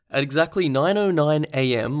At exactly 9:09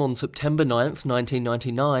 a.m. on September 9th,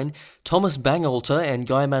 1999, Thomas Bangalter and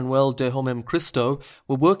Guy Manuel de Homem Christo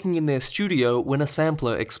were working in their studio when a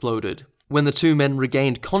sampler exploded. When the two men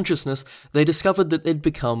regained consciousness, they discovered that they'd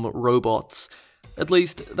become robots. At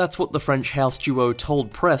least, that's what the French house duo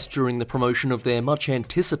told press during the promotion of their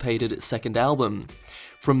much-anticipated second album.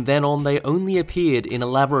 From then on, they only appeared in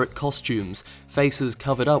elaborate costumes, faces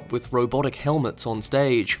covered up with robotic helmets on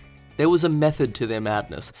stage. There was a method to their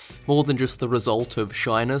madness, more than just the result of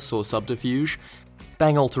shyness or subterfuge.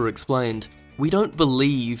 Bangalter explained, "We don't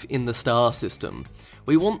believe in the star system.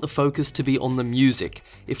 We want the focus to be on the music.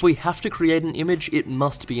 If we have to create an image, it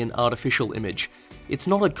must be an artificial image. It's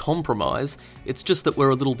not a compromise, it's just that we're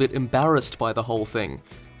a little bit embarrassed by the whole thing.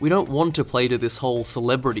 We don't want to play to this whole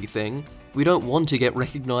celebrity thing. We don't want to get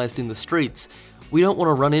recognized in the streets. We don't want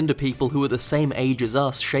to run into people who are the same age as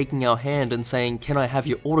us shaking our hand and saying, 'Can I have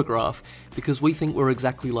your autograph?' because we think we're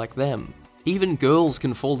exactly like them. Even girls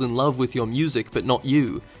can fall in love with your music, but not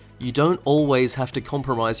you. You don't always have to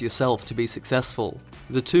compromise yourself to be successful."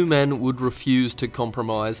 The two men would refuse to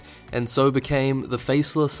compromise, and so became the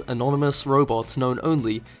faceless, anonymous robots known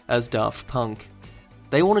only as Daft Punk.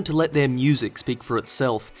 They wanted to let their music speak for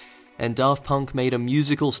itself, and Daft Punk made a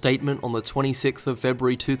musical statement on the 26th of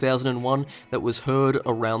February 2001 that was heard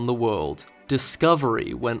around the world.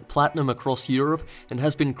 Discovery went platinum across Europe and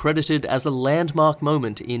has been credited as a landmark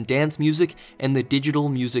moment in dance music and the digital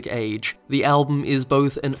music age. The album is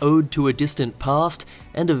both an ode to a distant past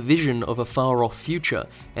and a vision of a far-off future,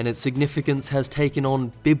 and its significance has taken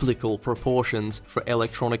on biblical proportions for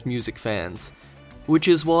electronic music fans. Which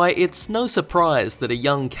is why it's no surprise that a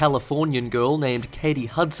young Californian girl named Katie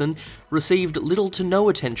Hudson received little to no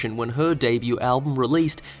attention when her debut album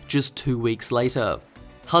released just 2 weeks later.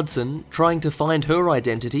 Hudson, trying to find her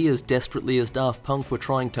identity as desperately as Daft Punk were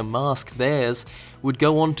trying to mask theirs, would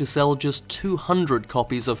go on to sell just 200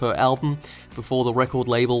 copies of her album before the record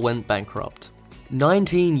label went bankrupt.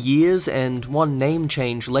 19 years and one name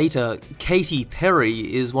change later, Katy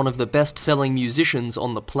Perry is one of the best-selling musicians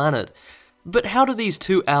on the planet. But how do these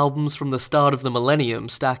two albums from the start of the millennium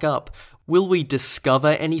stack up? Will we discover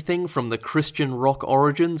anything from the Christian rock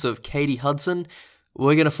origins of Katie Hudson?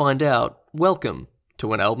 We're gonna find out. Welcome to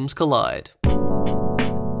When Albums Collide.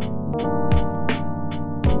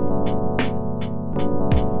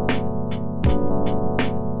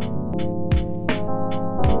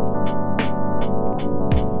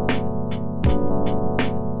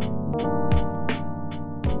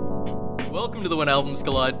 Welcome to the When Albums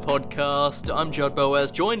Collide podcast. I'm Judd Boaz,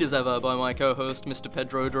 joined as ever by my co-host, Mr.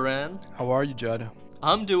 Pedro Duran. How are you, Judd?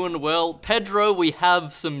 I'm doing well. Pedro, we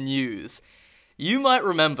have some news. You might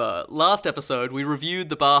remember, last episode we reviewed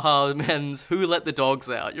the Baha Men's Who Let the Dogs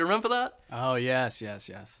Out. You remember that? Oh, yes.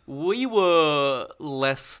 We were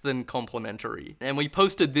less than complimentary, and we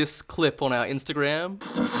posted this clip on our Instagram.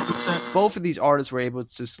 Both of these artists were able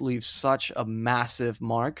to leave such a massive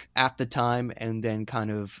mark at the time and then kind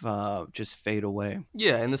of just fade away.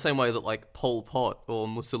 Yeah, in the same way that like Pol Pot or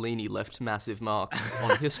Mussolini left massive marks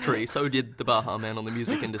on history, so did the Baha Men on the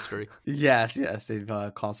music industry. Yes,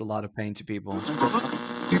 they've caused a lot of pain to people.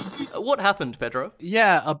 What happened, Pedro?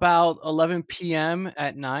 Yeah, about 11 p.m.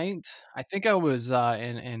 at night. I think I was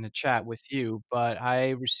in a chat with you, but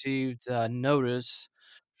I received a notice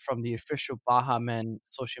from the official Baha Men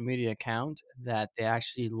social media account that they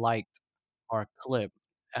actually liked our clip.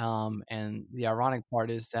 And the ironic part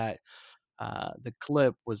is that the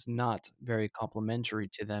clip was not very complimentary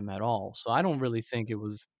to them at all. So I don't really think it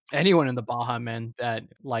was anyone in the Baha Men that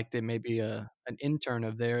liked it. Maybe an intern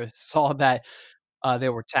of theirs saw that they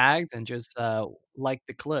were tagged and just liked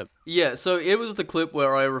the clip. Yeah, so it was the clip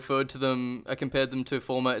where I compared them to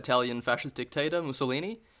former Italian fascist dictator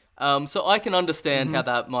Mussolini. So I can understand how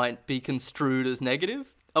that might be construed as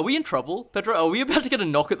negative. Are we in trouble, Pedro? Are we about to get a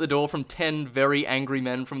knock at the door from 10 very angry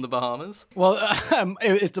men from the Bahamas? Well,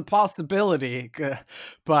 it's a possibility,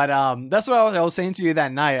 but that's what I was saying to you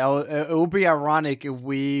that night. It would be ironic if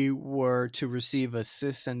we were to receive a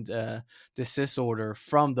cease and desist order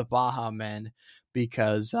from the Baha Men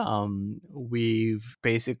because we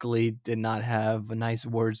basically did not have nice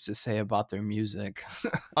words to say about their music.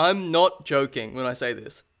 I'm not joking when I say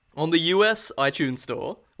this. On the US iTunes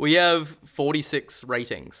store, we have 46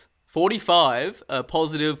 ratings. 45 are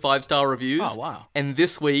positive 5-star reviews. Oh, wow. And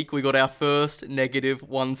this week, we got our first negative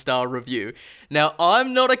 1-star review. Now,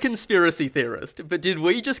 I'm not a conspiracy theorist, but did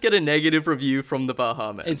we just get a negative review from the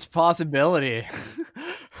Baha Men? It's a possibility.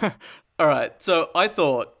 Alright, so I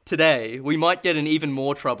thought today we might get in even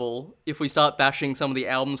more trouble if we start bashing some of the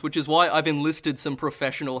albums, which is why I've enlisted some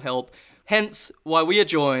professional help Hence why we are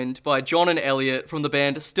joined by John and Elliot from the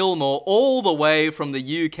band Stillmore, all the way from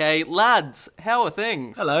the UK. Lads, how are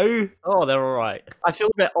things? Hello. Oh, they're all right. I feel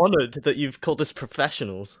a bit honoured that you've called us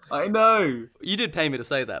professionals. I know. You did pay me to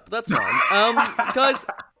say that, but that's fine. Guys,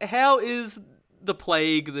 how is the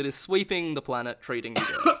plague that is sweeping the planet treating you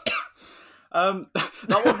guys? That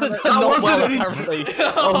Not wasn't well, an- apparently.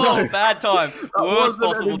 Oh, bad time. Worst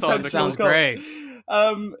wasn't an possible time to intentional Sounds come. great.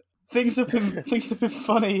 Things have been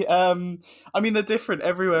funny. I mean, they're different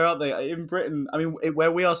everywhere, aren't they? In Britain, I mean,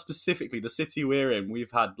 where we are specifically, the city we're in,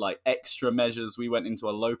 we've had like extra measures. We went into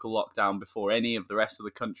a local lockdown before any of the rest of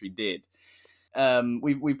the country did.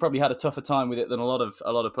 We've probably had a tougher time with it than a lot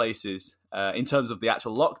of places. In terms of the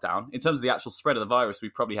actual lockdown, in terms of the actual spread of the virus,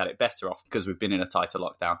 we've probably had it better off because we've been in a tighter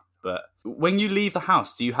lockdown. But when you leave the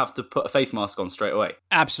house, do you have to put a face mask on straight away?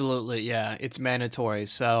 Absolutely, yeah. It's mandatory.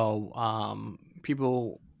 So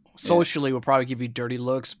people socially will probably give you dirty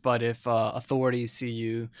looks, but if authorities see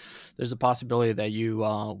you, there's a possibility that you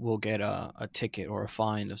will get a ticket or a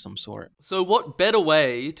fine of some sort. So what better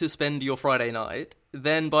way to spend your Friday night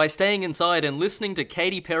than by staying inside and listening to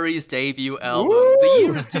Katy Perry's debut album? Woo! The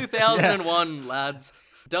year is 2001, lads.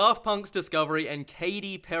 Daft Punk's Discovery and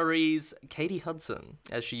Katy Perry's Katie Hudson,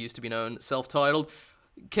 as she used to be known, self-titled.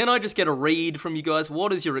 Can I just get a read from you guys?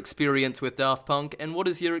 What is your experience with Daft Punk, and what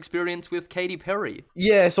is your experience with Katy Perry?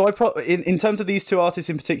 Yeah, so in terms of these two artists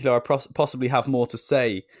in particular, I possibly have more to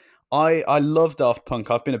say. I love Daft Punk.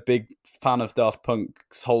 I've been a big fan of Daft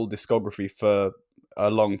Punk's whole discography for a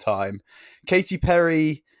long time. Katy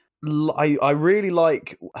Perry, I really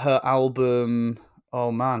like her album. Oh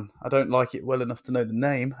man, I don't like it well enough to know the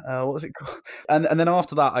name. What was it called? And then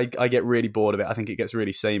after that, I get really bored of it. I think it gets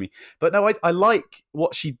really samey. But no, I like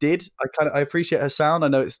what she did. I appreciate her sound. I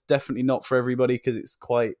know it's definitely not for everybody because it's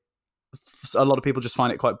quite. A lot of people just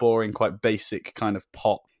find it quite boring, quite basic kind of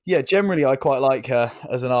pop. Yeah, generally I quite like her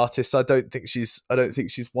as an artist. I don't think she's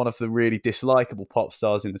one of the really dislikable pop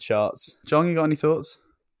stars in the charts. John, you got any thoughts?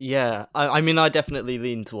 Yeah, I mean, I definitely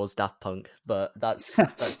lean towards Daft Punk, but that's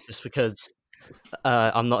just because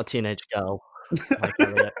I'm not a teenage girl. Like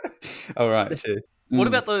Elliot. All right, cheers. What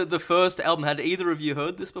about the first album? Had either of you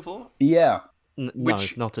heard this before? Yeah. No,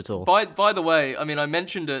 not at all. By the way, I mean, I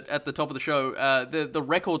mentioned it at the top of the show. The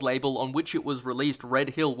record label on which it was released, Red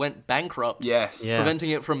Hill, went bankrupt. Yes. Yeah. Preventing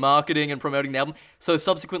it from marketing and promoting the album. So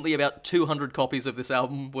subsequently, about 200 copies of this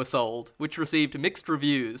album were sold, which received mixed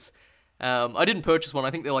reviews. I didn't purchase one.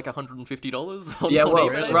 I think they're like $150 on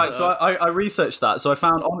eBay. Right. So I researched that. So I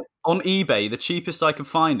found on eBay the cheapest I could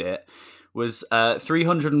find it was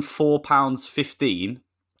 £304.15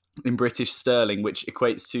 in British sterling, which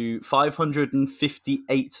equates to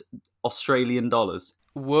 558 Australian dollars.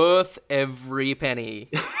 Worth every penny.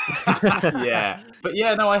 Yeah, but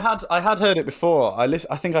yeah, no, I had heard it before. I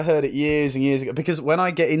think I heard it years and years ago because when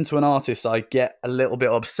I get into an artist, I get a little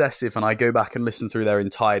bit obsessive and I go back and listen through their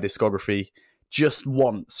entire discography just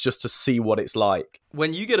once, just to see what it's like.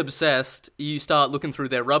 When you get obsessed, you start looking through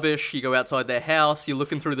their rubbish, you go outside their house, you're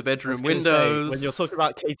looking through the bedroom windows. When you're talking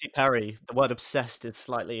about Katy Perry, the word obsessed is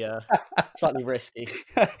slightly risky.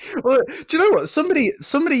 Well, do you know what?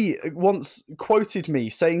 Somebody once quoted me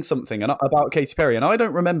saying something about Katy Perry, and I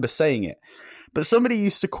don't remember saying it, but somebody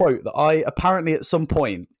used to quote that I apparently at some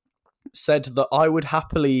point said that I would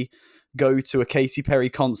happily go to a Katy Perry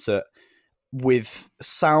concert with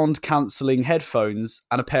sound-cancelling headphones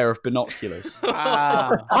and a pair of binoculars.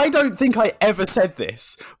 I don't think I ever said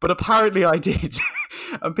this, but apparently I did.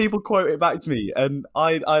 And people quote it back to me, and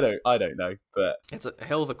I don't know, but it's a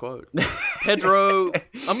hell of a quote. Pedro,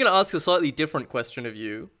 I'm going to ask a slightly different question of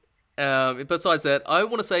you. Besides that, I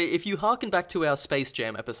want to say, if you harken back to our Space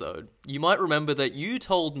Jam episode, you might remember that you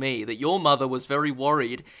told me that your mother was very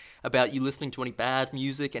worried about you listening to any bad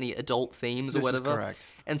music, any adult themes or whatever. This is correct.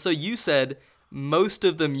 And so you said most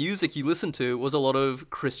of the music you listened to was a lot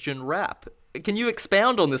of Christian rap. Can you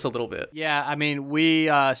expound on this a little bit? Yeah, I mean, we,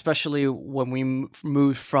 especially when we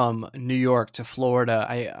moved from New York to Florida,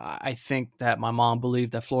 I think that my mom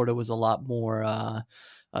believed that Florida was a lot more a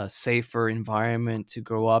safer environment to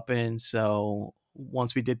grow up in. So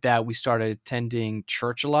once we did that, we started attending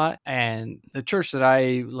church a lot. And the church that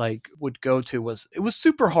I would go to was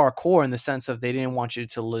super hardcore in the sense of they didn't want you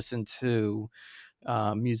to listen to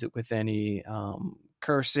music with any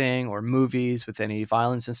cursing or movies with any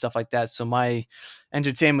violence and stuff like that. So my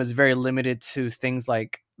entertainment was very limited to things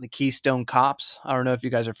like the Keystone Cops. I don't know if you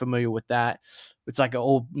guys are familiar with that. It's like an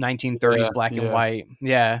old 1930s black and white.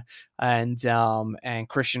 Yeah. And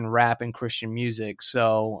Christian rap and Christian music.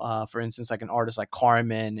 So for instance, like an artist like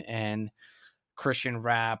Carmen and Christian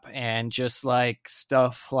rap and just like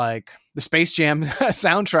stuff like the Space Jam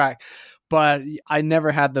soundtrack. But I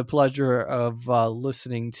never had the pleasure of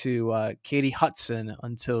listening to Katie Hudson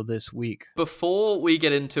until this week. Before we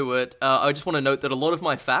get into it, I just want to note that a lot of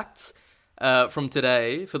my facts from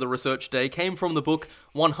today for the research day came from the book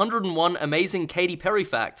 101 Amazing Katy Perry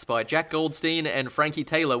Facts by Jack Goldstein and Frankie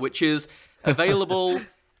Taylor, which is available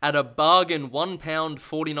at a bargain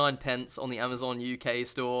 £1.49 on the Amazon UK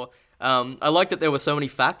store. I like that there were so many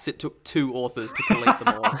facts, it took 2 authors to collect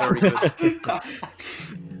them all. Very good.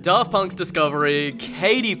 Daft Punk's discovery,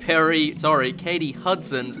 Katy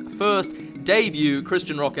Hudson's first debut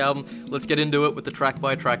Christian rock album. Let's get into it with the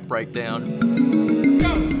track-by-track breakdown.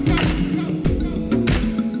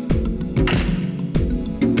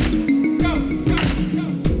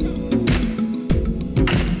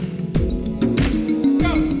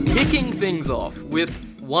 Kicking things off with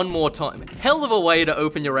One More Time. Hell of a way to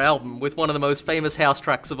open your album with one of the most famous house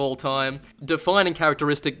tracks of all time. Defining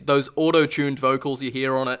characteristic, those auto-tuned vocals you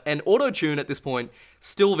hear on it. And auto-tune at this point,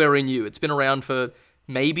 still very new. It's been around for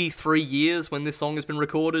maybe 3 years when this song has been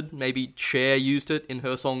recorded. Maybe Cher used it in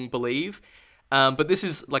her song Believe. But this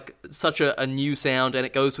is like such a new sound, and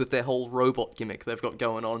it goes with their whole robot gimmick they've got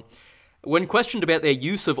going on. When questioned about their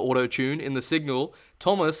use of auto-tune in the Signal,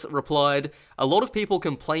 Thomas replied, "A lot of people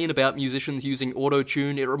complain about musicians using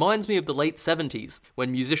auto-tune. It reminds me of the late 70s,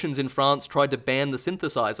 when musicians in France tried to ban the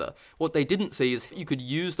synthesizer. What they didn't see is you could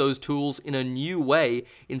use those tools in a new way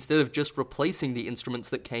instead of just replacing the instruments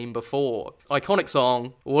that came before." Iconic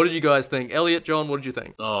song. What did you guys think? Elliot, John, what did you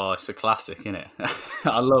think? Oh, it's a classic, isn't it?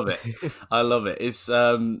 I love it. I love it. It's.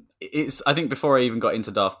 I think before I even got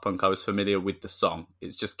into Daft Punk, I was familiar with the song.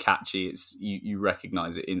 It's just catchy. It's you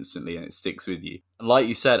recognize it instantly, and it sticks with you. And like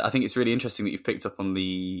you said, I think it's really interesting that you've picked up on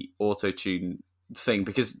the auto-tune thing,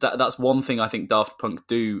 because that's one thing I think Daft Punk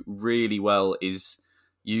do really well, is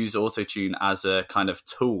use auto-tune as a kind of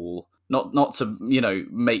tool, not to,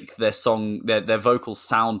 make their song, their vocals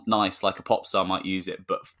sound nice like a pop star might use it,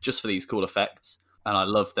 but just for these cool effects. And I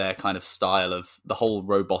love their kind of style of the whole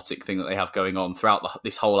robotic thing that they have going on throughout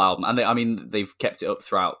this whole album. And they've kept it up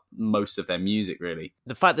throughout most of their music, really.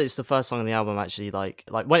 The fact that it's the first song on the album, actually, like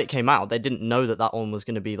when it came out, they didn't know that one was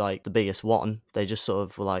going to be like the biggest one. They just sort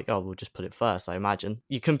of were like, oh, we'll just put it first, I imagine.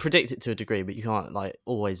 You can predict it to a degree, but you can't like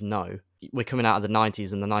always know. We're coming out of the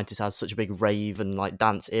 90s, and the 90s has such a big rave and like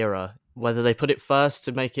dance era. Whether they put it first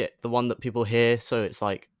to make it the one that people hear, so it's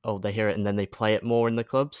like, oh, they hear it and then they play it more in the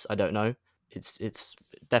clubs, I don't know. It's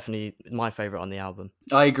definitely my favourite on the album.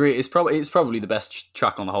 I agree. It's probably the best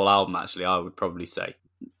track on the whole album, actually, I would probably say.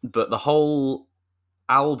 But the whole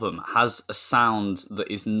album has a sound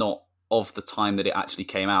that is not of the time that it actually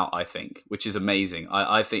came out, I think, which is amazing.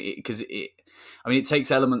 I think because it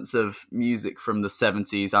takes elements of music from the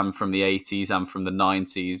 70s and from the 80s and from the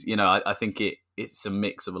 90s. I think it's a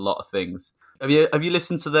mix of a lot of things. Have you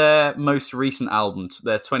listened to their most recent album,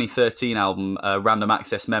 their 2013 album, Random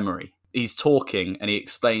Access Memory? He's talking and he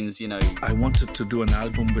explains, I wanted to do an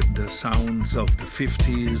album with the sounds of the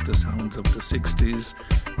 50s, the sounds of the 60s,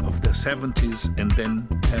 of the 70s, and then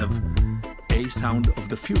have a sound of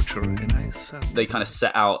the future. And I said, they kind of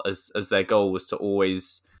set out as their goal was to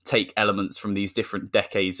always take elements from these different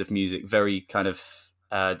decades of music, very kind of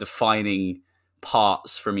defining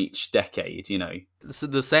parts from each decade,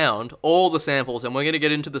 The sound, all the samples, and we're going to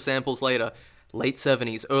get into the samples later, late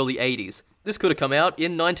 70s, early 80s. This could have come out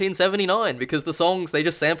in 1979 because the songs, they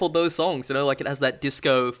just sampled those songs, like it has that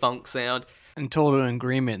disco funk sound. In total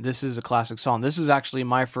agreement, this is a classic song. This is actually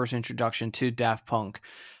my first introduction to Daft Punk.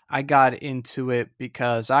 I got into it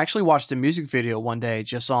because I actually watched a music video one day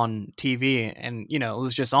just on TV, and it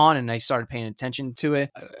was just on, and I started paying attention to it.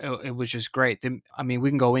 It was just great. We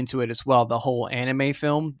can go into it as well. The whole anime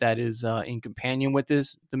film that is in companion with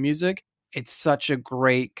the music. It's such a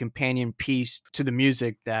great companion piece to the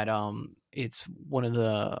music that it's one of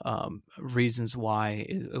the reasons why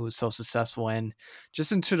it was so successful. And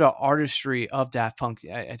just into the artistry of Daft Punk,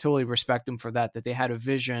 I totally respect them for that they had a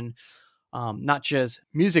vision, not just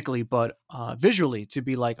musically, but visually, to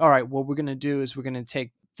be like, all right, what we're going to do is we're going to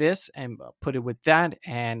take this and put it with that,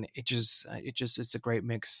 and it's a great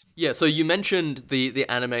mix. Yeah, so you mentioned the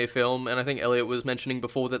anime film, and I think Elliot was mentioning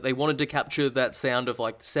before that they wanted to capture that sound of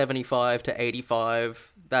like 75 to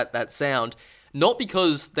 85, that sound, not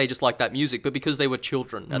because they just liked that music, but because they were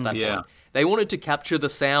children at that point. They wanted to capture the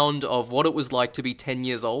sound of what it was like to be 10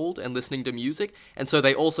 years old and listening to music, and so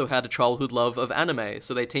they also had a childhood love of anime.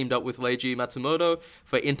 So they teamed up with Leiji Matsumoto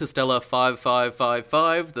for Interstellar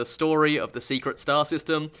 5555, the story of the secret star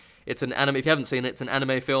system. It's an anime. If you haven't seen it, it's an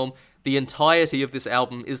anime film. The entirety of this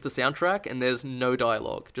album is the soundtrack, and there's no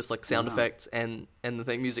dialogue, just like sound effects and the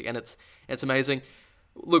thing, music, and it's amazing.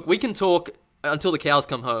 Look, we can talk until the cows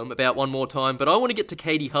come home about One More Time, but I want to get to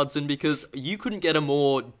Katie Hudson because you couldn't get a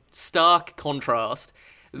more stark contrast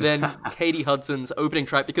than Katie Hudson's opening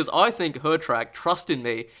track, because I think her track, Trust in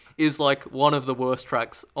Me, is like one of the worst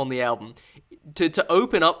tracks on the album. To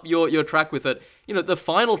open up your track with it, you know, the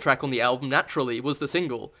final track on the album, Naturally, was the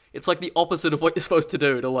single. It's like the opposite of what you're supposed to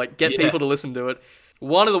do to like get people to listen to it.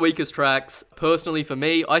 One of the weakest tracks, personally for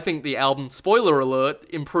me. I think the album, spoiler alert,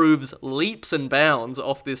 improves leaps and bounds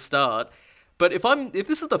off this start. But if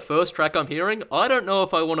this is the first track I'm hearing, I don't know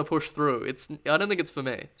if I want to push through. I don't think it's for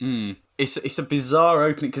me. It's a bizarre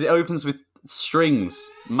opening because it opens with strings,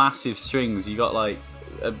 massive strings. You got like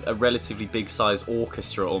a relatively big size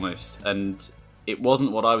orchestra almost, and it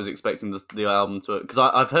wasn't what I was expecting the album to. Because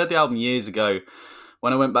I've heard the album years ago.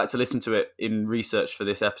 When I went back to listen to it in research for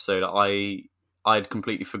this episode, I'd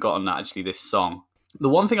completely forgotten actually this song. The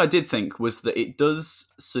one thing I did think was that it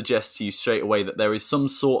does suggest to you straight away that there is some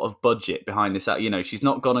sort of budget behind this. You know, she's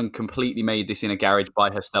not gone and completely made this in a garage by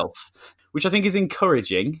herself, which I think is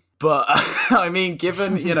encouraging. But I mean,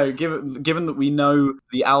 given that we know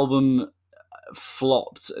the album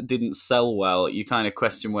flopped, didn't sell well, you kind of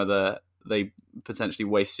question whether they potentially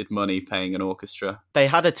wasted money paying an orchestra. They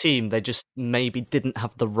had a team, they just maybe didn't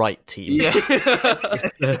have the right team.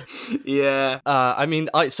 Yeah. I mean,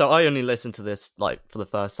 I only listened to this like for the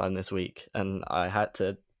first time this week, and I had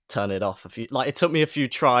to turn it off it took me a few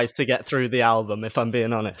tries to get through the album, if I'm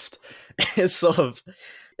being honest. It's sort of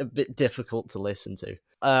a bit difficult to listen to.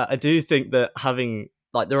 I do think that having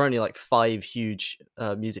there were only like 5 huge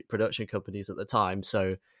music production companies at the time,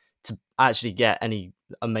 so to actually get any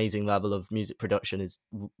amazing level of music production it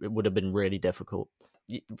would have been really difficult.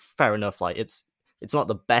 Fair enough, like it's not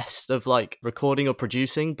the best of like recording or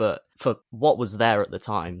producing, but for what was there at the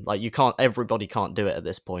time, like everybody can't do it at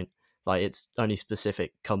this point. Like it's only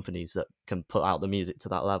specific companies that can put out the music to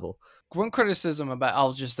that level. One criticism about,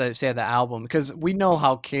 I'll just say the album, because we know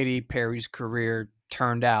how Katy Perry's career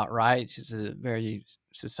turned out, right? She's a very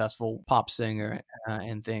successful pop singer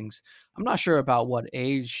and things. I'm not sure about what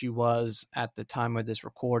age she was at the time of this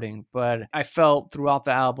recording, but I felt throughout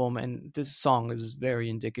the album, and this song is very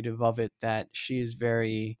indicative of it, that she is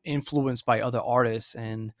very influenced by other artists,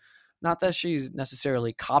 and not that she's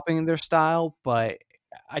necessarily copying their style, but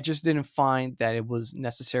I just didn't find that it was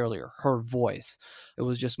necessarily her voice. It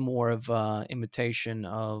was just more of an imitation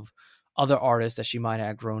of other artists that she might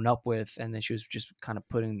have grown up with, and then she was just kind of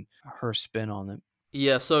putting her spin on them.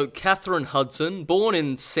 Yeah, so Katherine Hudson, born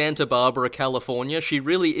in Santa Barbara, California, she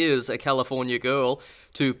really is a California girl,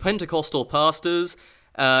 to Pentecostal pastors,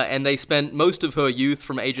 and they spent most of her youth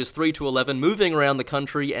from ages 3 to 11 moving around the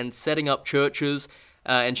country and setting up churches,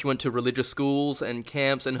 and she went to religious schools and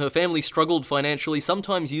camps, and her family struggled financially,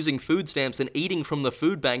 sometimes using food stamps and eating from the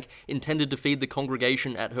food bank intended to feed the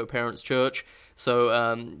congregation at her parents' church.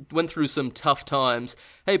 So, went through some tough times.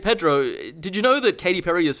 Hey, Pedro, did you know that Katy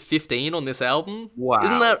Perry is 15 on this album? Wow.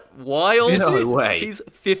 Isn't that wild? No way. She's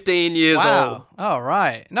 15 years old. All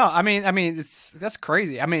right. No, I mean, that's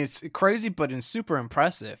crazy. I mean, it's crazy, but it's super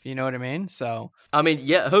impressive. You know what I mean? So, I mean,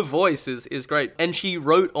 yeah, her voice is great. And she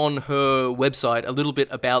wrote on her website a little bit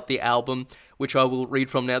about the album, which I will read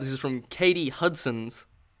from now. This is from Katie Hudson's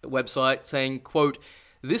website, saying, quote,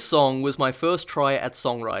 "This song was my first try at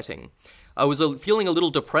songwriting. I was feeling a little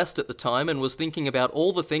depressed at the time and was thinking about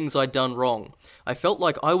all the things I'd done wrong. I felt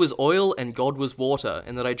like I was oil and God was water,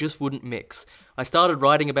 and that I just wouldn't mix. I started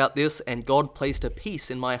writing about this, and God placed a peace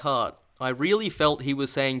in my heart. I really felt he was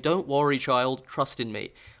saying, 'Don't worry, child, trust in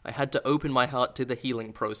me.' I had to open my heart to the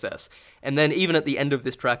healing process." And then even at the end of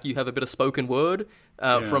this track, you have a bit of spoken word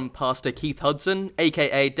from Pastor Keith Hudson,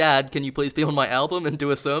 a.k.a. Dad, can you please be on my album and do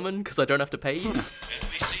a sermon, because I don't have to pay you?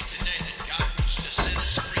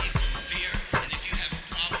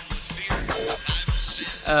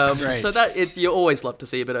 So that you always love to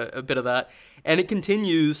see a bit of that, and it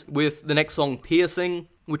continues with the next song, "Piercing,"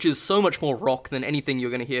 which is so much more rock than anything you're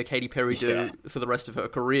going to hear Katy Perry do for the rest of her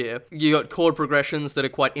career. You got chord progressions that are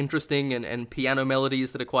quite interesting and piano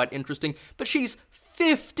melodies that are quite interesting, but she's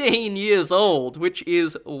 15 years old, which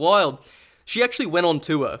is wild. She actually went on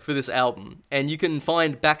tour for this album, and you can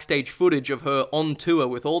find backstage footage of her on tour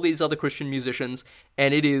with all these other Christian musicians,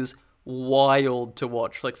 and it is wild to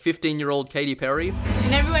watch. Like 15-year-old Katy Perry.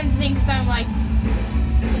 And everyone thinks I'm like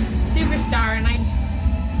superstar and like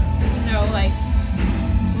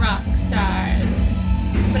rock star.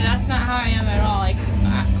 But that's not how I am at all. Like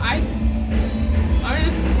I'm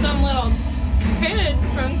just some little kid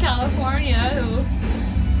from California who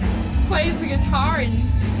plays the guitar and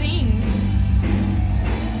sings.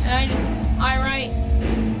 And I write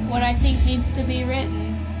what I think needs to be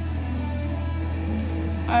written.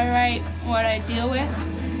 I write what I deal with.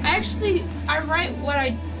 I write what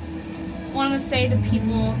I want to say to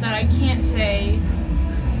people that I can't say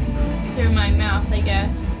through my mouth, I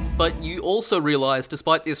guess. But you also realize,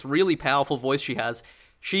 despite this really powerful voice she has,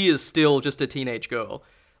 she is still just a teenage girl.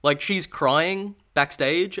 Like, she's crying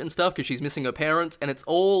backstage and stuff because she's missing her parents, and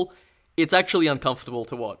it's actually uncomfortable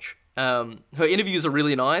to watch. Her interviews are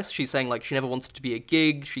really nice. She's saying, like, she never wants it to be a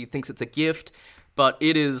gig, she thinks it's a gift, but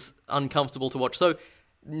it is uncomfortable to watch. So,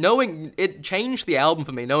 knowing, it changed the album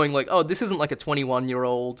for me, knowing, like, oh, this isn't like a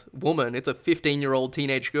 21-year-old woman, it's a 15-year-old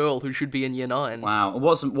teenage girl who should be in year 9. Wow.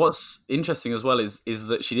 What's interesting as well is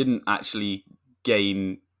that she didn't actually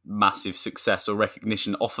gain massive success or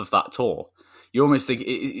recognition off of that tour. You almost think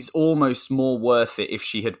it's almost more worth it if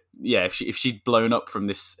she had, if she'd blown up from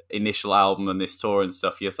this initial album and this tour and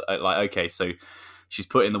stuff. You're like, okay, so she's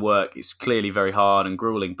put in the work. It's clearly very hard and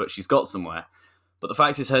grueling, but she's got somewhere. But the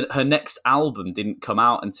fact is, her next album didn't come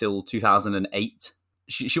out until 2008.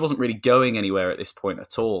 She wasn't really going anywhere at this point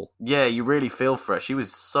at all. Yeah, you really feel for her. She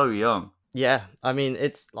was so young. Yeah, I mean,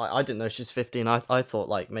 it's like, I didn't know she's 15. I thought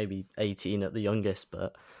like maybe 18 at the youngest,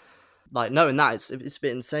 but like knowing that, it's a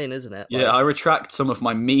bit insane, isn't it? Yeah, I retract some of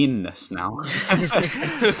my meanness now.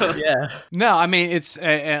 Yeah. No, I mean, it's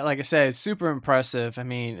like I said, it's super impressive. I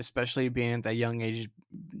mean, especially being at that young age,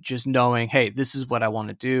 just knowing, hey, this is what I want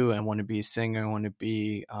to do. I want to be a singer. I want to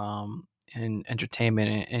be in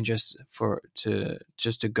entertainment, and just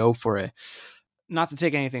to go for it. Not to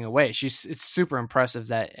take anything away, it's super impressive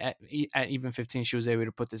that at even 15 she was able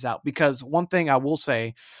to put this out. Because one thing I will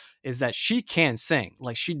say is that she can sing.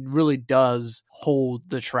 Like, she really does hold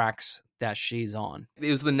the tracks that she's on.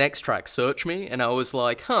 It was the next track, Search Me, and I was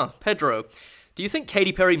like, Pedro, do you think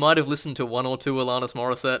Katy Perry might have listened to one or two Alanis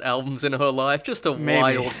Morissette albums in her life? Just a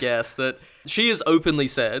wild guess. That she has openly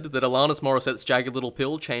said that Alanis Morissette's Jagged Little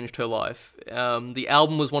Pill changed her life. The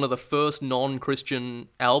album was one of the first non-Christian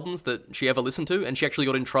albums that she ever listened to, and she actually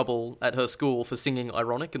got in trouble at her school for singing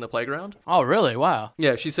Ironic in the playground. Oh, really? Wow.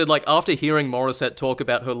 Yeah, she said, like, after hearing Morissette talk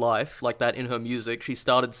about her life, like that in her music, she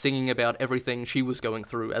started singing about everything she was going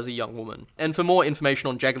through as a young woman. And for more information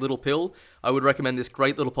on Jagged Little Pill, I would recommend this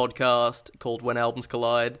great little podcast called When Albums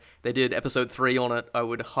Collide. They did episode 3 on it. I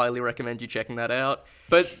would highly recommend you checking that out.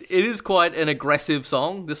 But it is quite an aggressive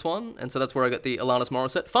song, this one, and so that's where I got the Alanis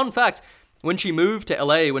Morissette. Fun fact, when she moved to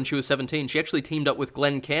LA when she was 17, she actually teamed up with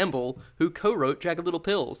Glenn Campbell, who co-wrote Jagged Little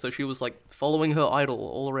Pill, so she was, like, following her idol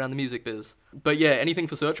all around the music biz. But yeah, anything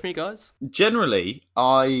for Search Me, guys? Generally,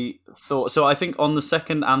 I think on the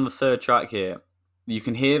second and the third track here, you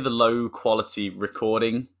can hear the low quality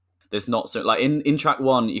recording. There's not so, like, in track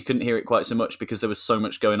 1, you couldn't hear it quite so much because there was so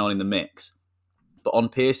much going on in the mix. But on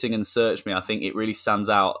Piercing and Search Me, I think it really stands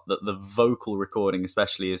out that the vocal recording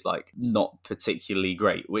especially is, like, not particularly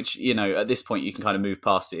great, which, you know, at this point you can kind of move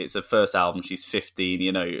past it. It's her first album, she's 15,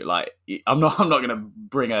 you know, like, I'm not going to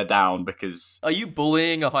bring her down because... Are you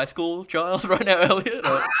bullying a high school child right now, Elliot?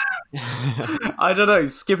 Or... I don't know,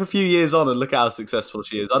 skip a few years on and look at how successful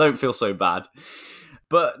she is. I don't feel so bad.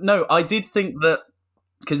 But no, I did think that,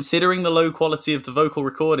 considering the low quality of the vocal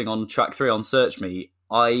recording on track 3 on Search Me,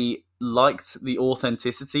 I liked the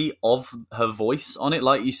authenticity of her voice on it.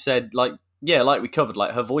 Like you said, like we covered,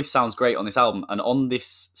 like, her voice sounds great on this album, and on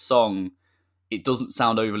this song it doesn't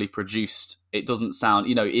sound overly produced. It doesn't sound,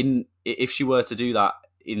 you know, if she were to do that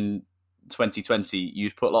in 2020,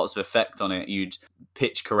 you'd put lots of effect on it, you'd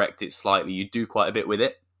pitch correct it slightly, you'd do quite a bit with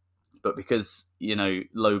it. But because, you know,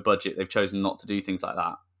 low budget, they've chosen not to do things like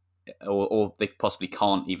that. Or they possibly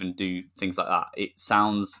can't even do things like that. It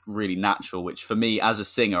sounds really natural, which for me as a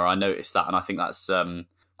singer, I noticed that, and I think that's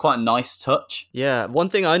quite a nice touch. Yeah, one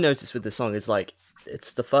thing I noticed with the song is, like,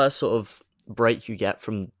 it's the first sort of break you get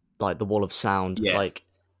from, like, the wall of sound. Yeah. Like,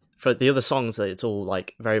 for the other songs, it's all,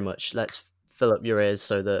 like, very much, let's fill up your ears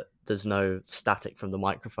so that there's no static from the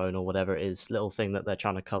microphone or whatever it is, little thing that they're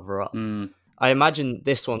trying to cover up. I imagine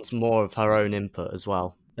this one's more of her own input as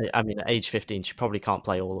well. I mean, at age 15, she probably can't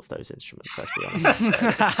play all of those instruments, let's be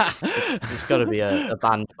honest. It's got to be a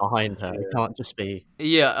band behind her. It can't just be...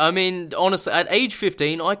 Yeah, I mean, honestly, at age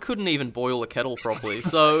 15, I couldn't even boil a kettle properly.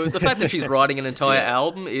 So the fact that she's writing an entire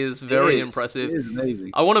album is very impressive. It is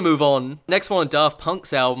amazing. I want to move on. Next one on Daft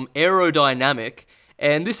Punk's album, Aerodynamic.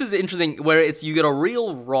 And this is interesting, where you get a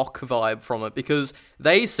real rock vibe from it, because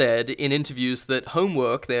they said in interviews that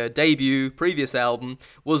Homework, their debut, previous album,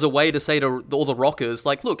 was a way to say to all the rockers,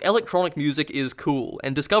 like, look, electronic music is cool,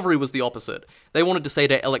 and Discovery was the opposite. They wanted to say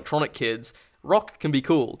to electronic kids, rock can be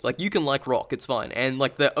cool. Like, you can like rock, it's fine. And,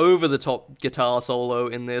 like, the over-the-top guitar solo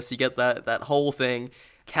in this, you get that whole thing,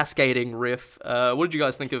 cascading riff. What did you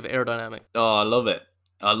guys think of Aerodynamic? Oh, I love it.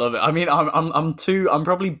 I love it. I mean, I've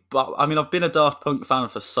been a Daft Punk fan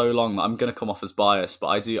for so long that I'm going to come off as biased, but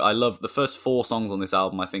I love the first 4 songs on this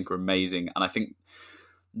album. I think are amazing, and I think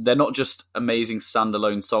they're not just amazing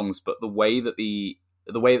standalone songs, but the way that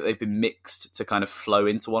they've been mixed to kind of flow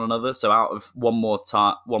into one another. So out of one more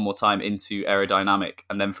time into Aerodynamic,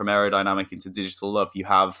 and then from Aerodynamic into Digital Love, you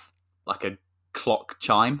have like a clock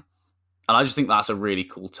chime, and I just think that's a really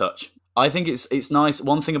cool touch. I think it's nice.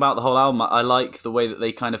 One thing about the whole album, I like the way that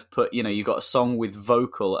they kind of put, you got a song with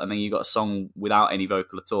vocal and then you got a song without any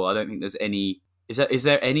vocal at all. I don't think there's any. Is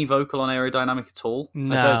there any vocal on Aerodynamic at all?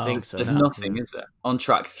 No, I don't think so. There's nothing, is there? On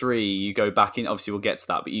track 3, you go back in. Obviously, we'll get to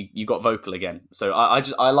that, but you got vocal again. So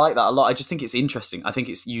I like that a lot. I just think it's interesting. I think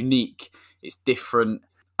it's unique. It's different.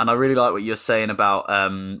 And I really like what you're saying about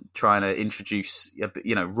trying to introduce,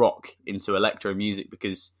 rock into electro music,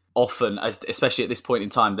 because often, especially at this point in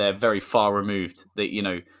time, they're very far removed.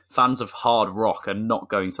 That fans of hard rock are not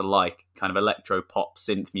going to like kind of electro pop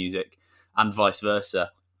synth music, and vice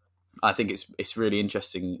versa. I think it's really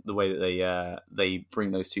interesting the way that they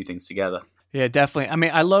bring those two things together. Yeah, definitely. I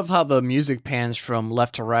mean, I love how the music pans from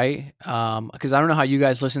left to right, because I don't know how you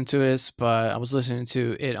guys listen to this, but I was listening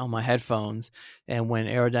to it on my headphones, and when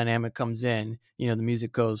Aerodynamic comes in, the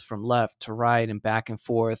music goes from left to right and back and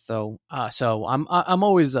forth. So I'm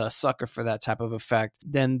always a sucker for that type of effect.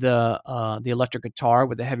 Then the electric guitar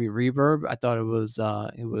with the heavy reverb, I thought it was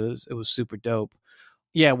super dope.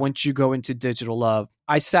 Yeah, once you go into Digital Love,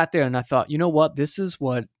 I sat there and I thought, you know what, this is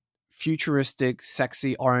what futuristic,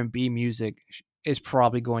 sexy R&B music is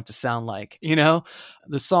probably going to sound like. The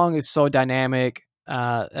song is so dynamic.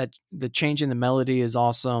 The change in the melody is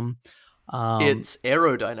awesome. It's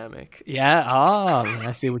aerodynamic. Yeah. Oh,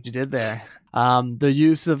 I see what you did there. The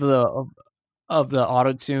use of the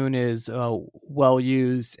auto-tune is well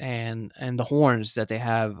used, and the horns that they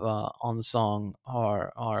have on the song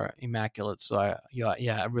are immaculate. So I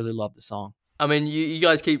really love the song. I mean, you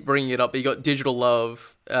guys keep bringing it up. You got Digital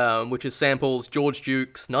Love, which is samples George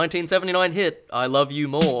Duke's 1979 hit, I Love You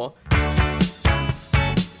More.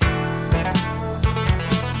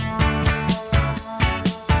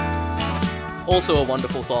 Also a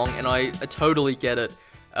wonderful song, and I totally get it.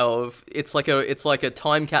 It's like a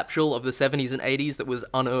time capsule of the 70s and 80s that was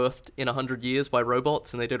unearthed in 100 years by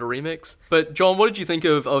robots, and they did a remix. But John, what did you think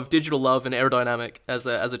of Digital Love and Aerodynamic as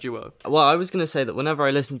a duo? Well, I was going to say that whenever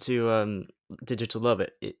I listen to Digital Love,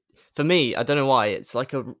 it for me, I don't know why, it's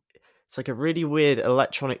like a really weird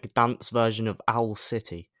electronic dance version of Owl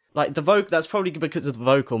City. Like the vocal, that's probably because of the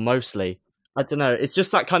vocal mostly. I don't know. It's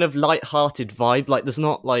just that kind of light-hearted vibe. Like, there's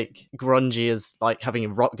not like grungy as like having a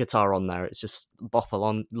rock guitar on there. It's just bop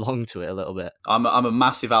along to it a little bit. I'm a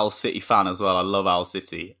massive Owl City fan as well. I love Owl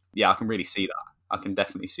City. Yeah, I can really see that. I can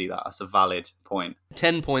definitely see that. That's a valid point.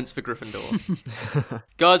 10 points for Gryffindor.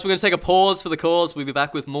 Guys, we're going to take a pause for the cause. We'll be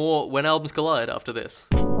back with more When Albums Collide after this.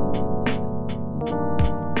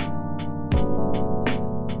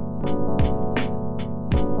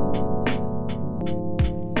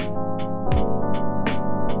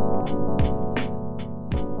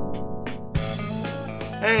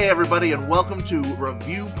 Hey everybody, and welcome to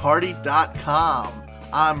ReviewParty.com.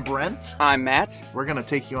 I'm Brent. I'm Matt. We're going to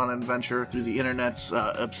take you on an adventure through the internet's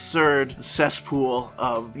absurd cesspool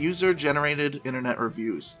of user-generated internet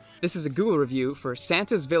reviews. This is a Google review for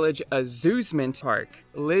Santa's Village Amusement Park.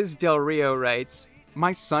 Liz Del Rio writes,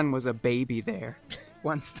 "My son was a baby there."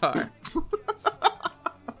 1 star.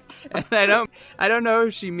 And I don't know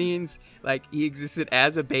if she means like he existed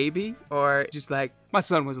as a baby or just like my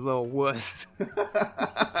son was a little wuss.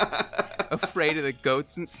 Afraid of the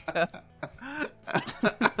goats and stuff.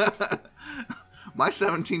 My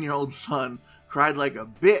 17-year-old son cried like a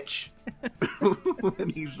bitch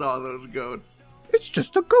when he saw those goats. It's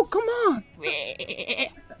just a goat, come on.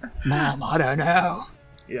 Mom, I don't know.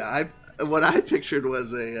 Yeah, what I pictured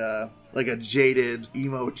was a jaded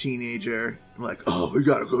emo teenager, like, oh, we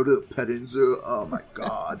gotta go to the petting zoo. Oh my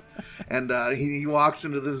god! And he walks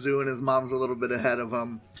into the zoo, and his mom's a little bit ahead of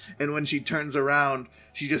him. And when she turns around,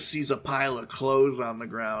 she just sees a pile of clothes on the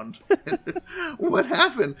ground. What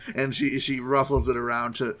happened? And she ruffles it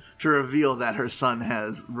around to reveal that her son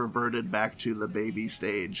has reverted back to the baby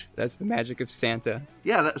stage. That's the magic of Santa.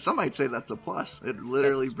 Yeah, some might say that's a plus. It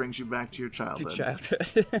literally brings you back to your childhood.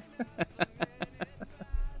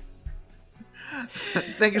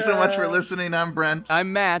 Thank you so much for listening. I'm Brent.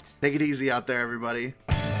 I'm Matt. Take it easy out there, everybody.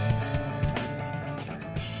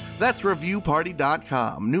 That's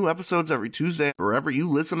ReviewParty.com. New episodes every Tuesday wherever you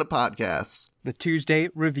listen to podcasts. The Tuesday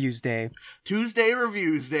Reviews Day. Tuesday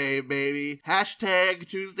Reviews Day, baby. Hashtag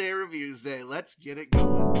Tuesday Reviews Day. Let's get it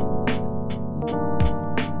going.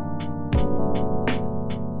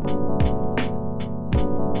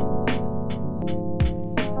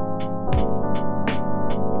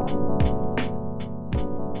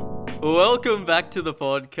 Welcome back to the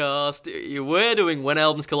podcast. We're doing When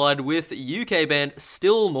Albums Collide with UK band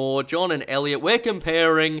Stillmore, John and Elliot. We're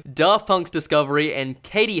comparing Daft Punk's Discovery and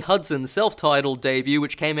Katie Hudson's self-titled debut,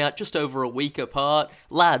 which came out just over a week apart.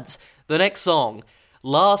 Lads, the next song,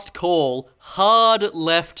 Last Call, hard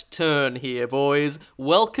left turn here, boys.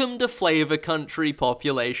 Welcome to Flavor Country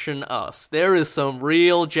Population Us. There is some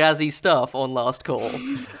real jazzy stuff on Last Call.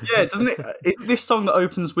 Yeah, doesn't it? Is this song that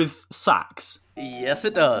opens with sax? Yes,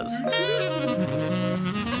 it does.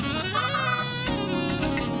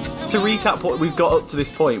 To recap what we've got up to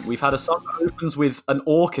this point, we've had a song that opens with an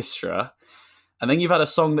orchestra, and then you've had a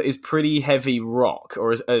song that is pretty heavy rock,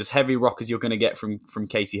 or as heavy rock as you're going to get from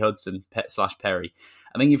Katie Hudson / Perry.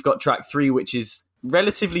 And then you've got track 3, which is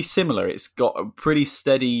relatively similar. It's got a pretty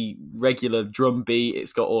steady, regular drum beat.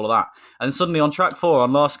 It's got all of that. And suddenly on track 4,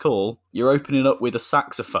 on Last Call, you're opening up with a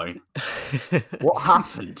saxophone. What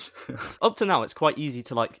happened? Up to now, it's quite easy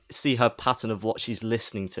to like see her pattern of what she's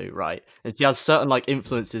listening to, right? And she has certain like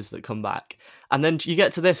influences that come back. And then you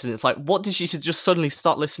get to this and it's like, what did she just suddenly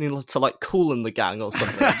start listening to like Kool and the Gang or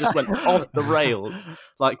something? It just went off the rails,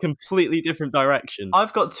 like completely different direction.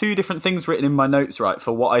 I've got 2 different things written in my notes, right,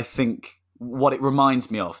 for what I think, what it reminds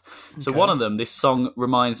me of. So one of them, this song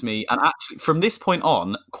reminds me, and actually from this point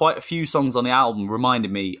on, quite a few songs on the album reminded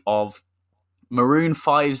me of Maroon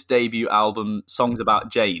 5's debut album, Songs About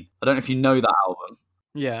Jane. I don't know if you know that album.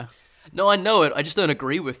 Yeah. No, I know it. I just don't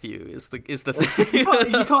agree with you. Is the thing?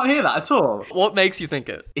 You can't hear that at all. What makes you think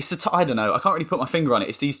it? It's I don't know. I can't really put my finger on it.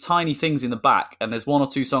 It's these tiny things in the back, and there's 1 or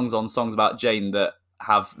 2 songs on Songs About Jane that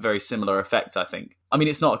have very similar effect, I think. I mean,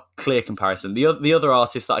 it's not a clear comparison. The other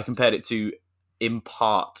artist that I compared it to in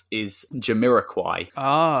part is Jamiroquai.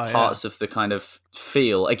 Parts of the kind of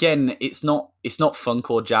feel. Again, it's not funk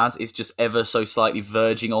or jazz. It's just ever so slightly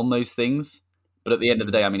verging on those things. But at the end of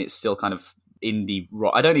the day, I mean, it's still kind of indie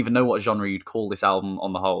rock. I don't even know what genre you'd call this album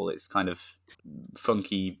on the whole. It's kind of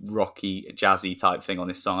funky, rocky, jazzy type thing on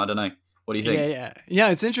this song. I don't know. What do you think?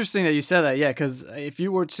 Yeah. It's interesting that you said that. Yeah, because if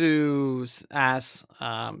you were to ask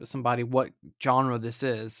somebody what genre this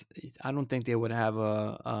is, I don't think they would have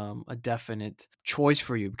a definite choice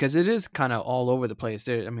for you because it is kind of all over the place.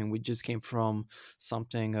 I mean, we just came from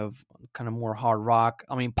something of kind of more hard rock.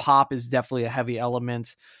 I mean, pop is definitely a heavy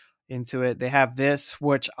element into it. They have this,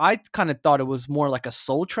 which I kind of thought it was more like a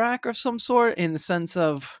soul track of some sort, in the sense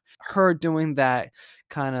of her doing that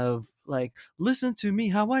kind of like, listen to me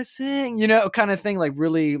how I sing, kind of thing, like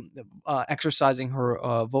really exercising her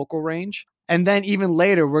vocal range. And then even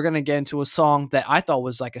later, we're going to get into a song that I thought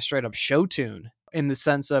was like a straight up show tune, in the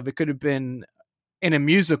sense of it could have been in a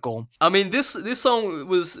musical. I mean, this song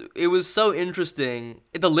was so interesting.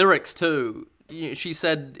 The lyrics too. She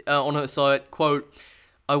said on her site, quote,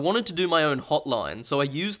 I wanted to do my own hotline, so I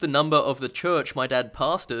used the number of the church my dad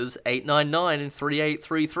pastors, 899 and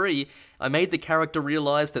 3833. I made the character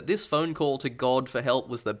realize that this phone call to God for help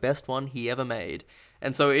was the best one he ever made.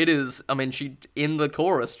 And so it is, I mean, in the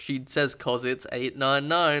chorus, she says, cause it's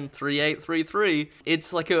 899 3833.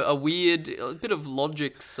 It's like a weird, a bit of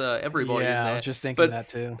Logic's everybody in there. I was just thinking that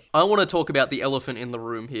too. I want to talk about the elephant in the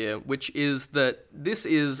room here, which is that this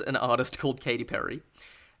is an artist called Katy Perry.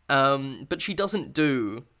 But she doesn't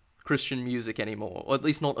do Christian music anymore, or at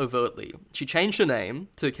least not overtly. She changed her name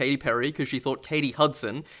to Katy Perry because she thought Katie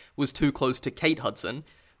Hudson was too close to Kate Hudson,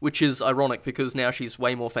 which is ironic because now she's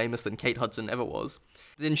way more famous than Kate Hudson ever was.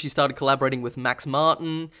 Then she started collaborating with Max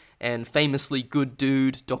Martin and famously good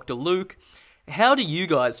dude Dr. Luke. How do you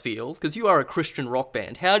guys feel, because you are a Christian rock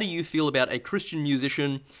band, how do you feel about a Christian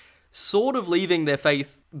musician sort of leaving their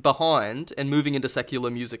faith behind and moving into secular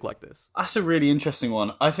music like this? That's a really interesting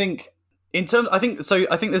one. I think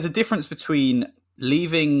there's a difference between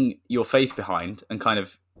leaving your faith behind and kind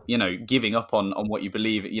of, giving up on what you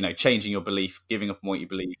believe, changing your belief, giving up on what you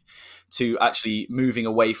believe, to actually moving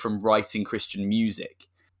away from writing Christian music.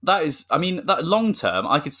 That is, I mean, that long term,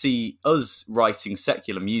 I could see us writing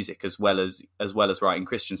secular music as well as writing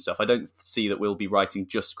Christian stuff. I don't see that we'll be writing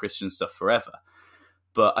just Christian stuff forever.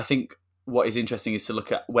 But I think what is interesting is to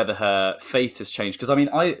look at whether her faith has changed. Because, I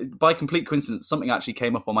mean, by complete coincidence, something actually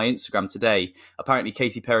came up on my Instagram today. Apparently,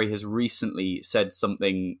 Katy Perry has recently said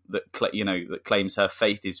something that, that claims her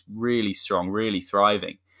faith is really strong, really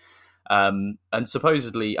thriving. And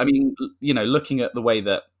supposedly, I mean, looking at the way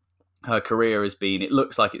that her career has been, it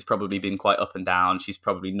looks like it's probably been quite up and down. She's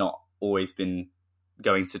probably not always been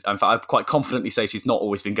going to. In fact, I quite confidently say she's not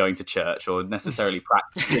always been going to church or necessarily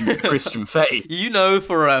practicing the Christian faith. You know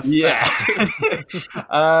for a fact. Yeah.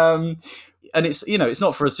 And it's, it's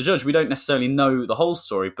not for us to judge. We don't necessarily know the whole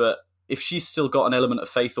story, but if she's still got an element of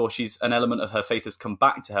faith, or an element of her faith has come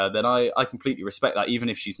back to her, then I completely respect that. Even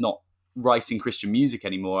if she's not writing Christian music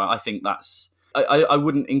anymore, I think that's. I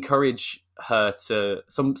wouldn't encourage her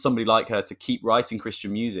somebody like her to keep writing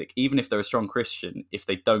Christian music, even if they're a strong Christian, if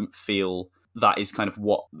they don't feel that is kind of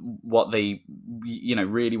what they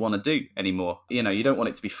really want to do anymore. You don't want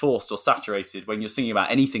it to be forced or saturated when you're singing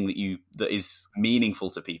about anything that is meaningful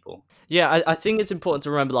to people. Yeah, I think it's important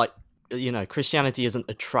to remember, like, Christianity isn't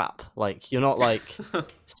a trap. Like, you're not like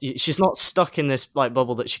she's not stuck in this like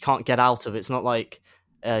bubble that she can't get out of. It's not like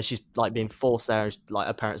she's like being forced there. Like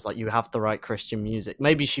her parents, like, you have to write Christian music.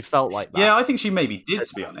 Maybe she felt like that. Yeah, I think she maybe did,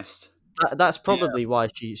 to be honest. That's probably why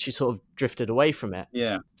she sort of drifted away from it.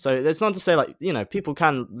 Yeah. So that's not to say, like, people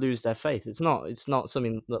can lose their faith. It's not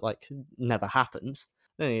something that like never happens.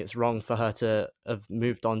 I think it's wrong for her to have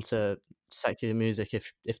moved on to secular music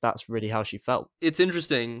if that's really how she felt. It's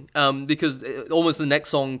interesting because almost the next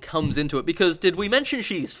song comes into it, because did we mention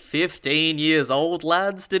she's 15 years old,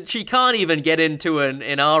 lads? She can't even get into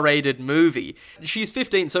an R-rated movie. She's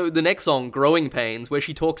 15, so the next song, Growing Pains, where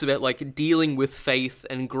she talks about like dealing with faith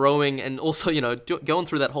and growing, and also going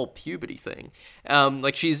through that whole puberty thing.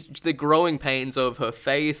 Like she's the growing pains of her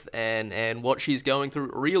faith and what she's going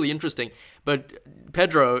through. Really interesting. But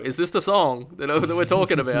Pedro, is this the song that we're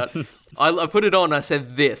talking about? I put it on. I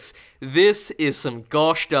said, this is some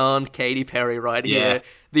gosh darn Katy Perry right here.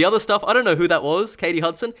 The other stuff, I don't know who that was. Katie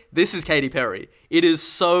Hudson. This is Katy Perry. It is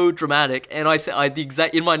so dramatic. And I said,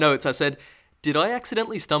 in my notes, I said, did I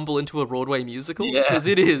accidentally stumble into a Broadway musical? Yeah. Because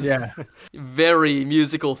it is very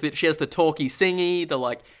musical. She has the talky singy, the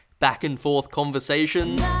like back and forth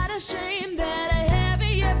conversations. Not ashamed that I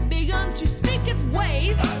haven't yet begun to speak its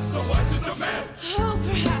ways. That's the wisest of men. Oh,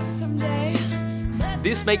 perhaps someday.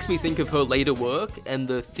 This makes me think of her later work and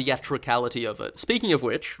the theatricality of it. Speaking of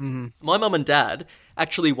which, my mum and dad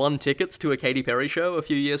actually won tickets to a Katy Perry show a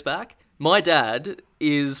few years back. My dad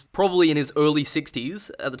is probably in his early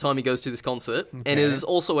 60s at the time he goes to this concert, and is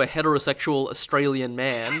also a heterosexual Australian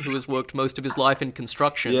man who has worked most of his life in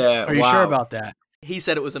construction. Yeah, Are you sure about that? He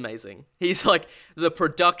said it was amazing. He's like, the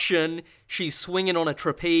production, she's swinging on a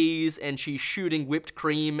trapeze and she's shooting whipped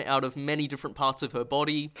cream out of many different parts of her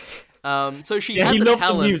body. So she has he a loved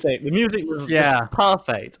talent. the music. The music was just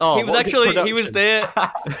perfect. Oh, He was what a good actually, he was production.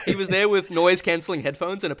 there, he was there with noise-cancelling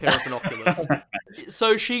headphones and a pair of binoculars.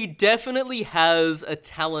 So she definitely has a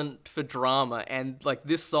talent for drama, and like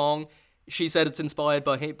this song, she said it's inspired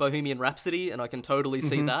by Bohemian Rhapsody, and I can totally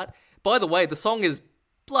see that. By the way, the song is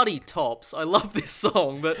bloody tops. I love this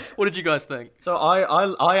song, but what did you guys think? So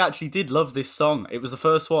I actually did love this song. It was the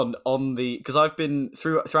first one on because I've been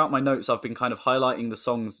throughout my notes, I've been kind of highlighting the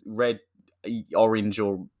songs red, orange,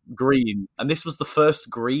 or green, and this was the first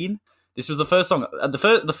green. This was the first song.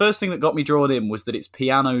 The first thing that got me drawn in was that it's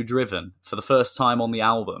piano driven for the first time on the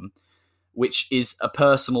album, which is a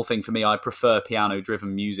personal thing for me. I prefer piano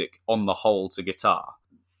driven music on the whole to guitar.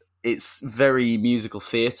 It's very musical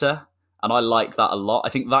theatre, and I like that a lot. I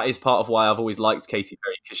think that is part of why I've always liked Katy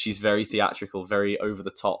Perry, because she's very theatrical, very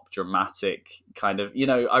over-the-top, dramatic, kind of...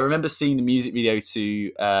 I remember seeing the music video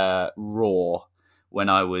to Raw when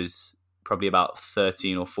I was probably about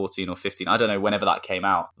 13 or 14 or 15. I don't know, whenever that came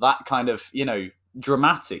out. That kind of,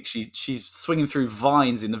 dramatic. She's swinging through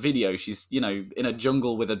vines in the video. She's, in a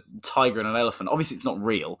jungle with a tiger and an elephant. Obviously, it's not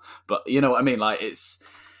real, but you know what I mean? Like, it's...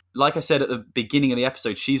 Like I said at the beginning of the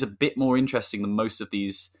episode, she's a bit more interesting than most of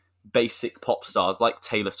these basic pop stars like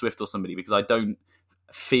Taylor Swift or somebody, because I don't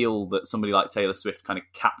feel that somebody like Taylor Swift kind of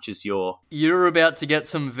captures your... You're about to get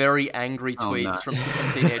some very angry tweets from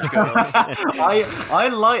teenage girls.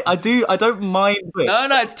 I don't mind it.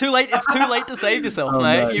 No, it's too late. It's too late to save yourself,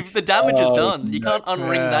 mate. No. The damage is done. You can't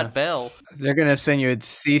unring that bell. They're gonna send you a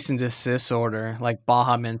cease and desist order, like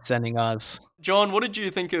Baha Men sending us. John, what did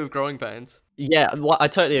you think of Growing Pains? Yeah, I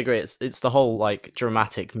totally agree. It's the whole like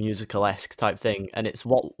dramatic musical-esque type thing, and it's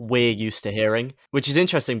what we're used to hearing, which is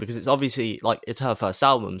interesting because it's obviously like it's her first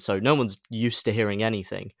album, so no one's used to hearing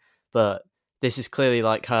anything. But this is clearly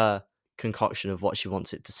like her concoction of what she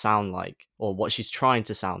wants it to sound like, or what she's trying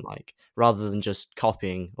to sound like, rather than just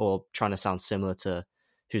copying or trying to sound similar to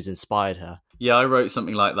who's inspired her. Yeah, I wrote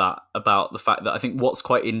something like that about the fact that I think what's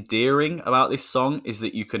quite endearing about this song is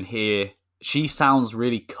that you can hear she sounds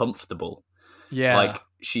really comfortable. Yeah. Like,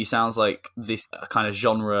 she sounds like this kind of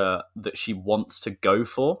genre that she wants to go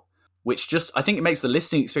for. which just, I think it makes the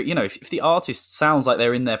listening experience, you know, if the artist sounds like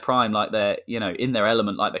they're in their prime, like they're, you know, in their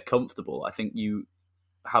element, like they're comfortable, I think you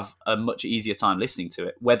have a much easier time listening to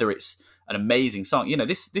it, whether it's an amazing song. You know,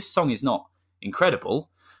 this song is not incredible,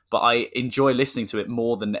 but I enjoy listening to it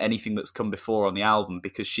more than anything that's come before on the album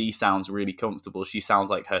because she sounds really comfortable. She sounds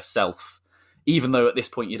like herself, even though at this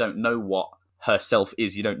point you don't know what herself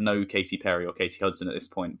is. You don't know Katy Perry or Katie Hudson at this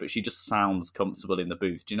point, but she just sounds comfortable in the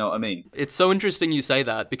booth. Do you know what I mean? It's so interesting you say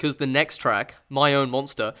that, because the next track, My Own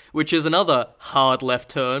Monster, which is another hard left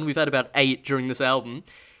turn, we've had about 8 during this album,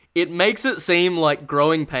 it makes it seem like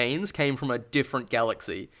Growing Pains came from a different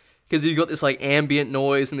galaxy. Because you've got this like ambient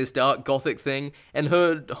noise and this dark gothic thing, and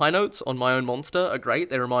her high notes on My Own Monster are great.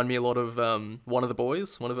 They remind me a lot of One of the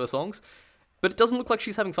Boys, one of her songs. But it doesn't look like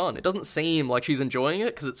she's having fun. It doesn't seem like she's enjoying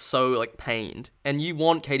it because it's so, like, pained. And you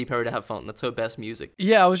want Katy Perry to have fun. That's her best music.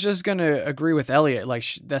 Yeah, I was just going to agree with Elliot. Like,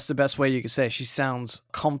 that's the best way you could say it. She sounds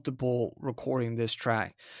comfortable recording this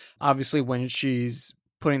track. Obviously, when she's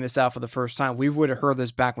putting this out for the first time, we would have heard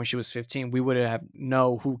this back when she was 15. We would have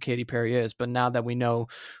know who Katy Perry is. But now that we know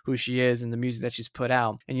who she is and the music that she's put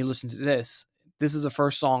out, and you listen to this is the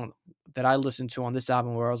first song that I listened to on this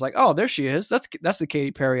album where I was like, oh, there she is. That's the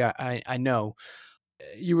Katy Perry I know.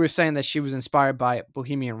 You were saying that she was inspired by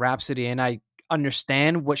Bohemian Rhapsody, and I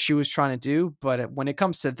understand what she was trying to do, but when it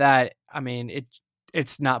comes to that, I mean,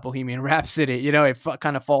 it's not Bohemian Rhapsody. You know, it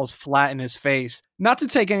kind of falls flat in his face. Not to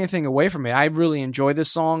take anything away from it, I really enjoy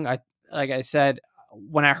this song. Like I said,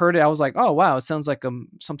 when I heard it, I was like, oh, wow, it sounds like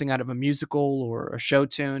something out of a musical or a show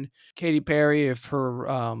tune. Katy Perry, if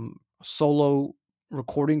her solo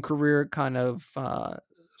recording career kind of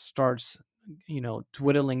starts, you know,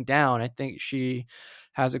 dwindling down, I think she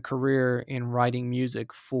has a career in writing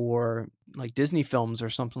music for like Disney films or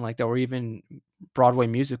something like that, or even Broadway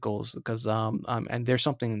musicals, because and there's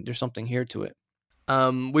something here to it.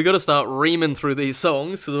 We got to start reaming through these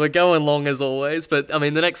songs because we're going long as always. But I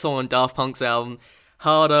mean, the next song on Daft Punk's album,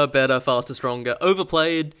 Harder, Better, Faster, Stronger,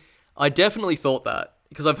 overplayed. I definitely thought that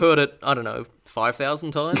because I've heard it, I don't know,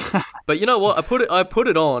 5,000 times. But you know what? I put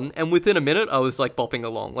it on, and within a minute, I was like bopping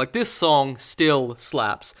along. Like, this song still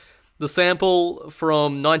slaps. The sample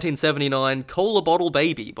from 1979, Cola Bottle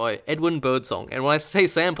Baby by Edwin Birdsong. And when I say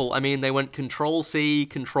sample, I mean they went Control-C,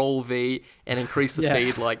 Control-V, and increased the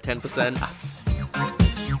speed like 10%.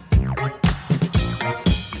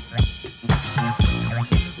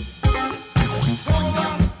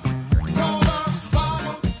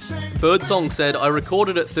 Birdsong said, I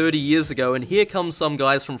recorded it 30 years ago, and here comes some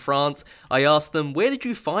guys from France. I asked them, where did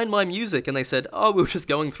you find my music? And they said, oh, we were just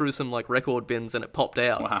going through some like record bins and it popped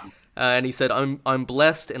out. Wow. And he said, I'm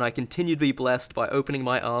blessed, and I continue to be blessed by opening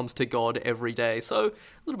my arms to God every day. So a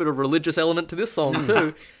little bit of religious element to this song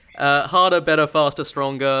too. Harder, Better, Faster,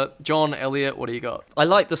 Stronger. John, Elliot, what do you got? I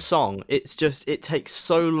like the song. It's just, it takes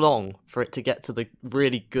so long for it to get to the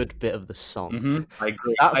really good bit of the song. Mm-hmm. I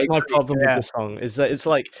agree. That's my problem with the song, is that it's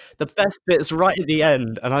like the best bit's right at the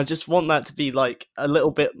end, and I just want that to be like a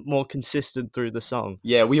little bit more consistent through the song.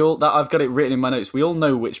 Yeah, I've got it written in my notes. We all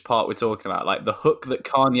know which part we're talking about, like the hook that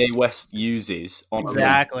Kanye West uses on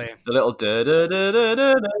exactly the little da da da da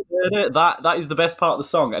da da. That is the best part of the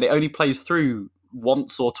song, and it only plays through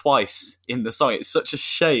once or twice in the song. It's such a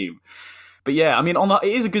shame. But yeah, I mean, it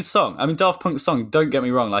is a good song. I mean, Daft Punk's song, don't get me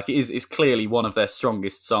wrong, like it's clearly one of their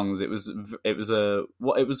strongest songs. It was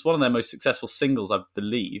one of their most successful singles, I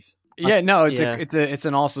believe. Yeah, no, it's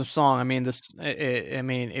an awesome song. I mean,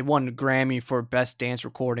 it won a Grammy for Best Dance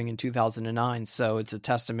Recording in 2009, so it's a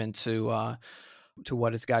testament to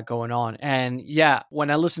what it's got going on. And yeah,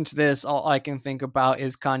 when I listen to this, all I can think about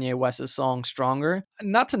is Kanye West's song Stronger.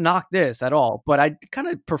 Not to knock this at all, but I kind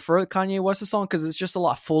of prefer Kanye West's song because it's just a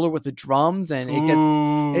lot fuller with the drums, and it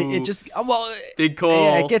gets big call.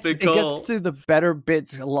 Yeah, it gets to the better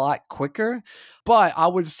bits a lot quicker. But I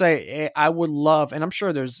would say I would love, and I'm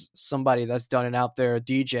sure there's somebody that's done it out there, a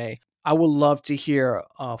DJ. I would love to hear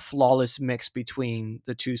a flawless mix between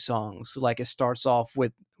the two songs. Like it starts off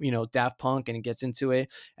with, Daft Punk and it gets into it,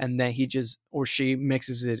 and then he just or she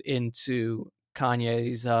mixes it into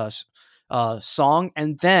Kanye's song,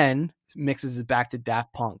 and then mixes it back to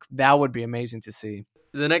Daft Punk. That would be amazing to see.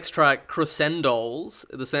 The next track, Crescendols,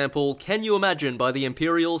 the sample Can You Imagine by the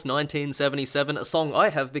Imperials, 1977, a song I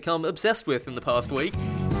have become obsessed with in the past week.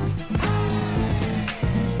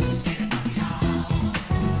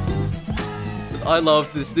 I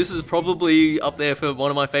love this. This is probably up there for one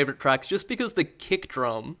of my favorite tracks just because the kick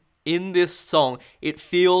drum in this song, it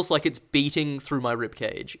feels like it's beating through my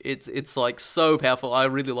ribcage. It's like so powerful. I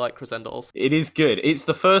really like Crescendols. It is good. It's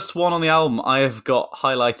the first one on the album I have got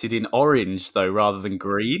highlighted in orange though, rather than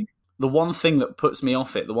green. the one thing that puts me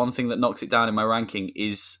off it, the one thing that knocks it down in my ranking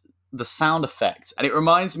is the sound effect. And it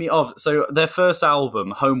reminds me of, so their first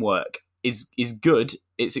album, Homework, is good.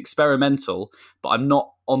 It's experimental, but I'm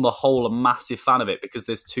not on the whole a massive fan of it because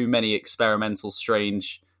there's too many experimental,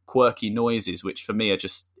 strange, quirky noises, which for me are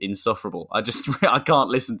just insufferable. I can't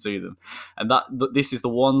listen to them. And this is the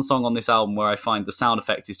one song on this album where I find the sound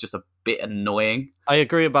effect is just a bit annoying. I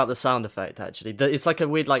agree about the sound effect, actually. It's like a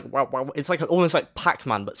weird, like, wow, wow, it's like almost like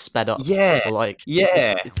Pac-Man, but sped up. Yeah. Or like,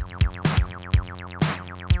 yeah. It's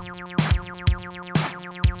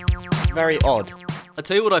very odd. I'll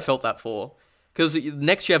tell you what I felt that for. Because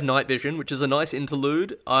next you have Night Vision, which is a nice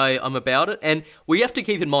interlude. I'm about it. And we have to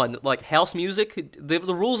keep in mind that, like, house music, the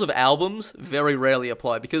rules of albums very rarely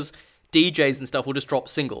apply because DJs and stuff will just drop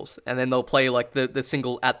singles and then they'll play, like, the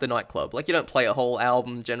single at the nightclub. Like, you don't play a whole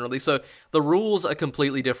album generally. So the rules are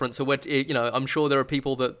completely different. So, I'm sure there are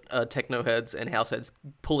people that are techno heads and house heads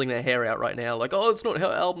pulling their hair out right now. Like, oh, it's not how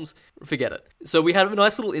albums... Forget it. So we had a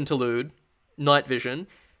nice little interlude, Night Vision...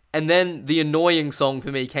 And then the annoying song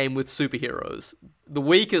for me came with Superheroes. The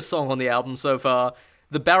weakest song on the album so far.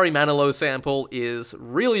 The Barry Manilow sample is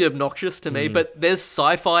really obnoxious to me, but there's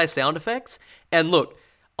sci-fi sound effects. And look,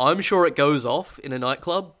 I'm sure it goes off in a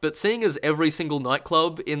nightclub, but seeing as every single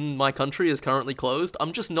nightclub in my country is currently closed,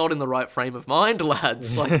 I'm just not in the right frame of mind,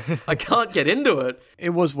 lads. Like, I can't get into it. It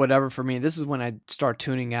was whatever for me. This is when I start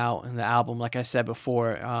tuning out in the album. Like I said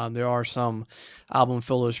before, there are some album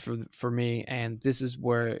fillers for me, and this is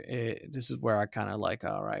where I kind of like,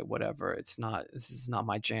 all right, whatever. This is not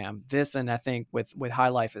my jam. This, and I think with High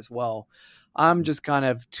Life as well, I'm just kind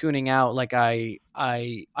of tuning out. Like I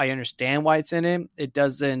understand why it's in it.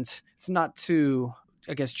 It's not too,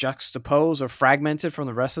 I guess, juxtaposed or fragmented from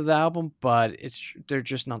the rest of the album, but they're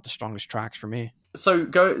just not the strongest tracks for me.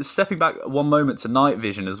 So stepping back one moment to Night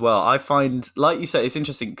Vision as well, I find, like you said, it's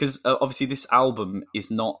interesting because obviously this album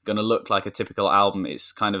is not going to look like a typical album.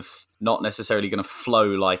 It's kind of not necessarily going to flow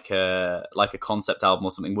like a concept album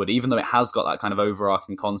or something would, even though it has got that kind of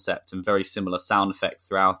overarching concept and very similar sound effects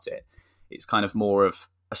throughout it. It's kind of more of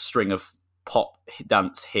a string of pop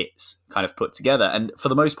dance hits kind of put together, and for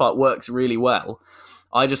the most part works really well.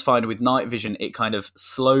 I just find with Night Vision, it kind of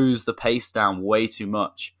slows the pace down way too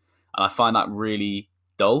much, and I find that really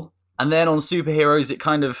dull. And then on Superheroes, it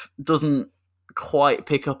kind of doesn't quite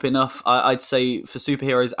pick up enough. I'd say for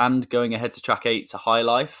Superheroes and going ahead to track 8 to High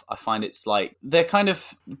Life, I find it's like, they're kind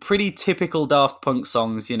of pretty typical Daft Punk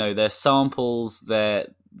songs, you know, they're samples,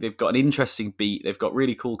 they've got an interesting beat, they've got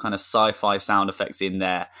really cool kind of sci-fi sound effects in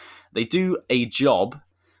there. They do a job,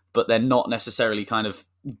 but they're not necessarily kind of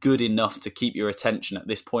good enough to keep your attention at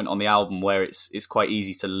this point on the album, where it's quite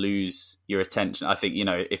easy to lose your attention. I think, you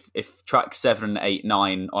know, if tracks 7, 8,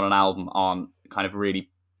 9 on an album aren't kind of really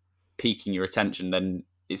piquing your attention, then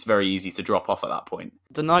it's very easy to drop off at that point.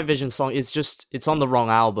 The Night Vision song is just, it's on the wrong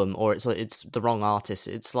album, or it's the wrong artist.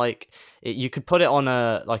 It's like, you could put it on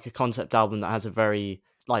a concept album that has a very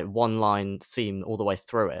like one line theme all the way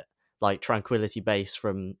through it, like Tranquility Base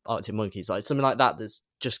from Arctic Monkeys, like something like that that's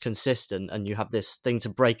just consistent, and you have this thing to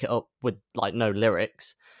break it up with like no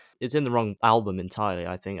lyrics. It's in the wrong album entirely.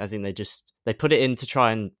 I think they put it in to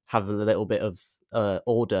try and have a little bit of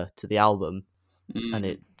order to the album, and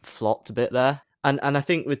it flopped a bit there. And I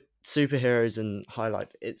think with Superheroes and High Life,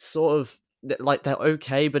 it's sort of like they're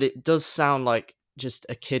okay, but it does sound like just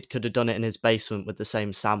a kid could have done it in his basement with the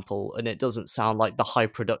same sample, and it doesn't sound like the high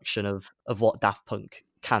production of what Daft Punk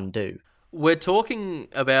can do. We're talking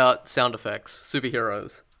about sound effects,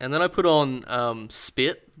 Superheroes, and then I put on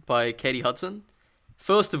Spit by Katie Hudson.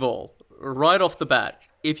 First of all, right off the bat,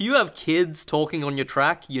 if you have kids talking on your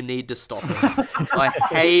track, you need to stop it. I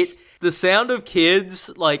hate the sound of kids,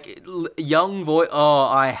 like young voice. Oh,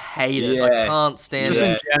 I hate it. I can't stand just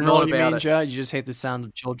it. Just in general, you mean, Judd? You just hate the sound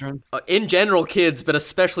of children? In general, kids, but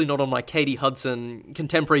especially not on my Katie Hudson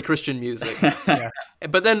contemporary Christian music. Yeah.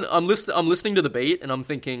 But then I'm listening to the beat, and I'm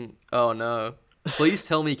thinking, oh no, please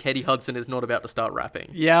tell me Katie Hudson is not about to start rapping.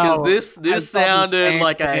 Yeah, because this sounded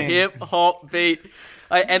like a hip hop beat.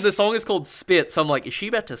 And the song is called Spit, so I'm like, is she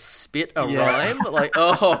about to spit a rhyme? Like,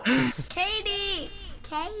 oh. Katie!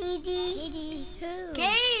 Katie! Who?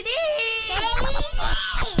 Katie!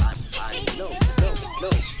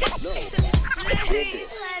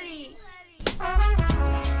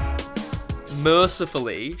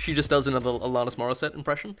 Mercifully, she just does another Alanis Morissette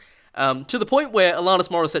impression, to the point where Alanis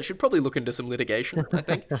Morissette should probably look into some litigation, I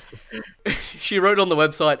think. She wrote on the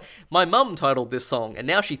website, "My mum titled this song, and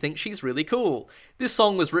now she thinks she's really cool. This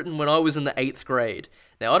song was written when I was in the 8th grade.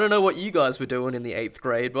 Now, I don't know what you guys were doing in the 8th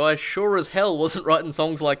grade, but I sure as hell wasn't writing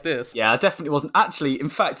songs like this. Yeah, I definitely wasn't. Actually, in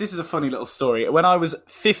fact, this is a funny little story. When I was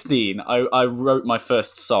 15, I wrote my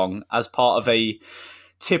first song as part of a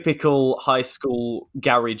typical high school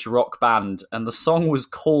garage rock band, and the song was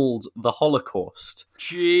called The Holocaust.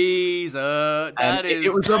 Jesus, that is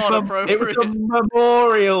it was not a appropriate. It was a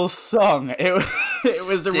memorial song. It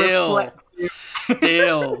was a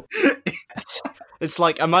Still. It's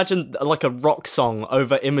like, imagine like a rock song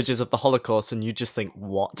over images of the Holocaust, and you just think,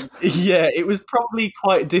 what? Yeah, it was probably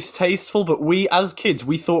quite distasteful, but we, as kids,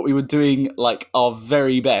 we thought we were doing like our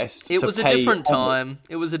very best. It was a different time.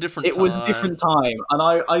 It was a different time. It was a different time,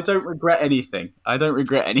 and I don't regret anything. I don't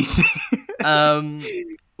regret anything.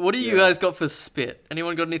 What do you guys got for Spit?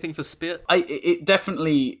 Anyone got anything for Spit? It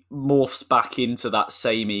definitely morphs back into that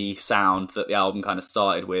samey sound that the album kind of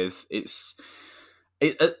started with. It's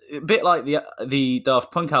a bit like the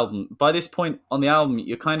Daft Punk album. By this point on the album,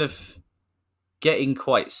 you're kind of getting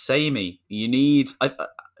quite samey. You need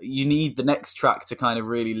the next track to kind of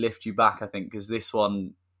really lift you back, I think, because this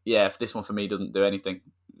one for me doesn't do anything.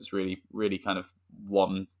 It's really, really kind of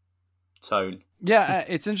one tone. Yeah,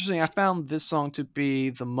 it's interesting. I found this song to be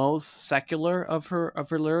the most secular of her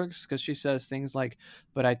lyrics, because she says things like,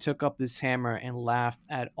 "But I took up this hammer and laughed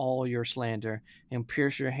at all your slander and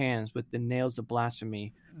pierced your hands with the nails of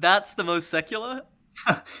blasphemy." That's the most secular?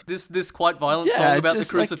 This quite violent song about the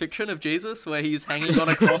crucifixion of Jesus, where he's hanging on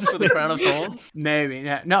a cross with a crown of thorns? Maybe.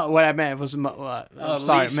 No, what I meant was, most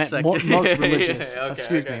religious. Okay,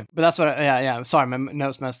 Excuse me. But that's what I'm sorry, my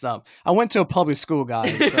notes messed up. I went to a public school,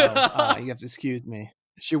 guys, so you have to excuse me.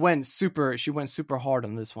 She went super hard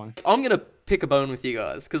on this one. I'm going to pick a bone with you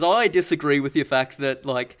guys, because I disagree with your fact that,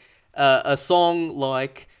 like, a song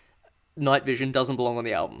like Night Vision doesn't belong on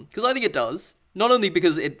the album. Because I think it does. Not only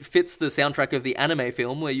because it fits the soundtrack of the anime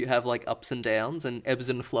film, where you have, like, ups and downs and ebbs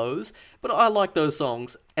and flows, but I like those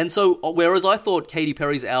songs. And so, whereas I thought Katy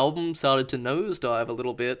Perry's album started to nosedive a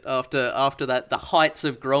little bit after that, the heights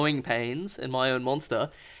of Growing Pains and My Own Monster,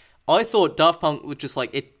 I thought Daft Punk was just,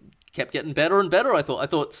 like, it kept getting better and better. I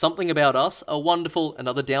thought Something About Us, a wonderful,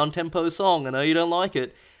 another down-tempo song. I know you don't like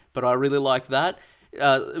it, but I really like that.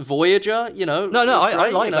 Voyager, you know. No,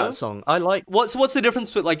 I like that song. I like. What's the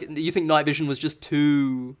difference? With, like, you think Night Vision was just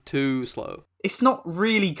too slow? It's not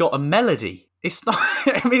really got a melody. It's not.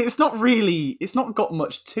 I mean, it's not really. It's not got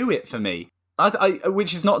much to it for me.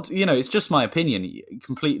 Which is not. You know, it's just my opinion.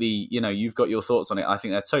 Completely. You know, you've got your thoughts on it. I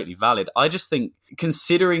think they're totally valid. I just think,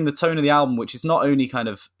 considering the tone of the album, which is not only kind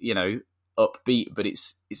of, you know, upbeat, but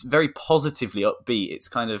it's very positively upbeat. It's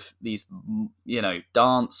kind of these, you know,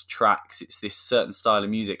 dance tracks. It's this certain style of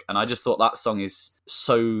music, and I just thought that song is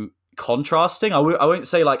so contrasting. I won't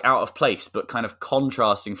say like out of place, but kind of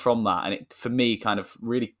contrasting from that, and it, for me, kind of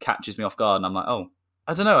really catches me off guard, and I'm like, oh,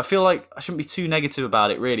 I don't know, I feel like I shouldn't be too negative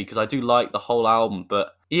about it, really, because I do like the whole album,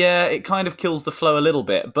 but yeah, it kind of kills the flow a little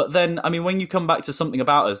bit. But then, I mean, when you come back to Something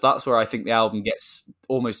About Us, that's where I think the album gets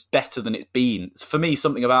almost better than it's been. For me,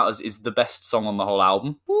 Something About Us is the best song on the whole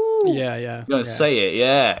album. Woo! Yeah. I'm going to say it,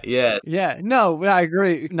 yeah. Yeah, no, I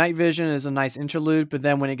agree. Night Vision is a nice interlude, but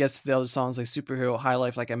then when it gets to the other songs like Superhero, High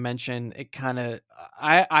Life, like I mentioned, it kind of,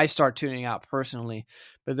 I start tuning out personally.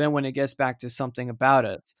 But then when it gets back to Something About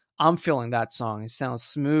Us, I'm feeling that song. It sounds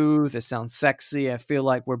smooth. It sounds sexy. I feel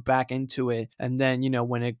like we're back into it. And then, you know,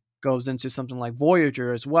 when it goes into something like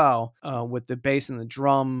Voyager as well, with the bass and the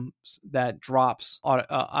drums that drops out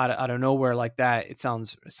of nowhere like that, it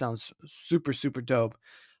sounds super, super dope.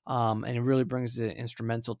 And it really brings the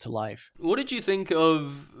instrumental to life. What did you think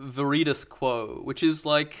of Veritas Quo, which is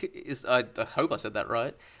like, I hope I said that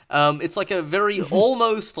right. It's like a very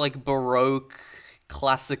almost like Baroque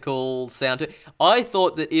classical sound. I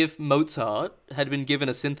thought that if Mozart had been given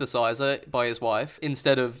a synthesizer by his wife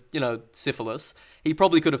instead of, you know, syphilis, he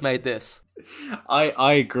probably could have made this.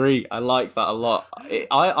 I agree. I like that a lot.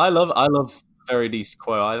 I love Veritas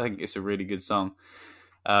Quo. I think it's a really good song.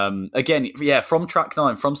 Again, yeah, from track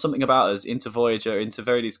 9, from Something About Us into Voyager, into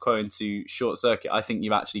Veritas Quo, into Short Circuit, I think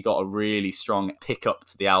you've actually got a really strong pickup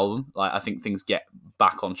to the album. Like, I think things get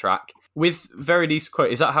back on track. With Veritas Quo,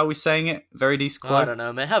 is that how we're saying it? Veritas Quo? I don't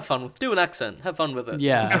know, man. Have fun with, do an accent. Have fun with it.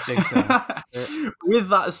 Yeah, I think so. With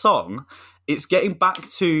that song, it's getting back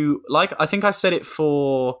to, like, I think I said it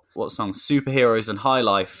for, what song? Superheroes and High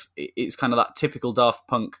Life. It's kind of that typical Daft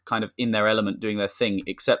Punk kind of in their element doing their thing,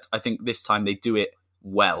 except I think this time they do it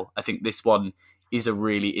well. I think this one is a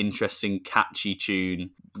really interesting, catchy tune,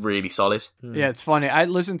 really solid. Yeah, it's funny. I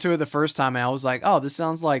listened to it the first time and I was like, oh, this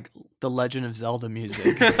sounds like the Legend of Zelda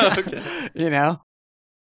music. You know?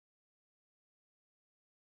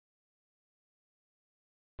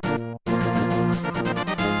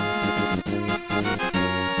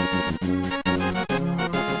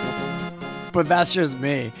 But that's just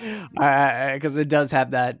me, because it does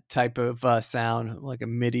have that type of sound, like a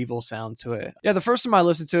medieval sound to it. Yeah, the first time I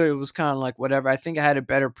listened to it, it was kind of like whatever. I think I had a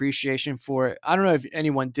better appreciation for it. I don't know if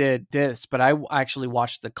anyone did this, but I actually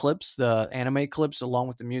watched the clips, the anime clips, along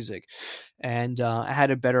with the music. And I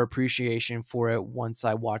had a better appreciation for it once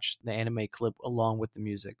I watched the anime clip along with the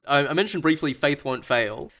music. I mentioned briefly Faith Won't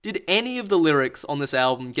Fail. Did any of the lyrics on this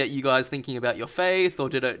album get you guys thinking about your faith, or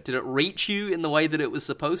did it reach you in the way that it was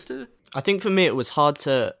supposed to? I think for me it was hard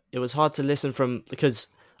to listen from, because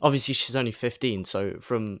obviously she's only 15, so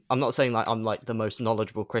I'm not saying like I'm like the most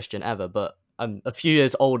knowledgeable Christian ever, but I'm a few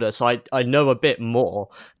years older, so I know a bit more.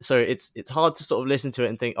 So it's hard to sort of listen to it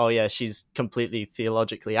and think, oh yeah, she's completely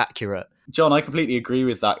theologically accurate. John, I completely agree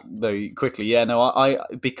with that, though, quickly. Yeah, no, I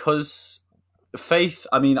because faith,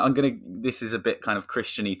 I mean, this is a bit kind of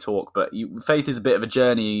Christian-y talk, but faith is a bit of a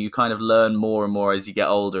journey. You kind of learn more and more as you get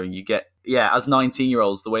older, and you get, as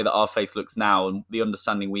 19-year-olds, the way that our faith looks now and the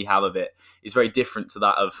understanding we have of it is very different to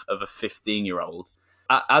that of a 15-year-old.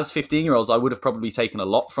 As 15-year-olds, I would have probably taken a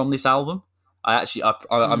lot from this album.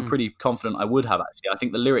 I'm pretty confident I would have, actually. I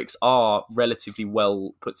think the lyrics are relatively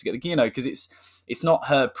well put together, because it's not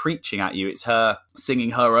her preaching at you, it's her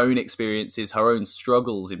singing her own experiences, her own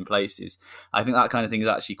struggles in places. I think that kind of thing is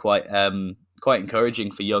actually quite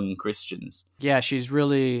encouraging for young Christians. Yeah, she's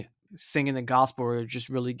really singing the gospel, or just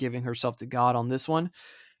really giving herself to God on this one.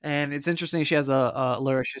 And it's interesting, she has a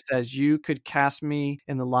lyric. She says, "You could cast me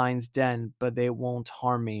in the lion's den, but they won't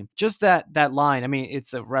harm me." Just that line. I mean,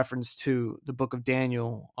 it's a reference to the book of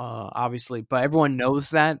Daniel, obviously, but everyone knows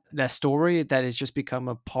that story, that has just become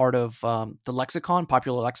a part of the lexicon,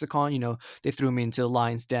 popular lexicon. They threw me into the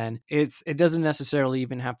lion's den. It doesn't necessarily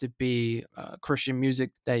even have to be Christian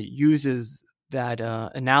music that uses that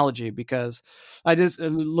analogy, because I just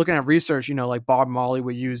looking at research, like Bob Marley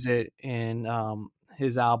would use it in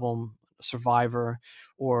his album Survivor,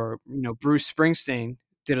 or Bruce Springsteen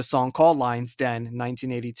did a song called Lion's Den in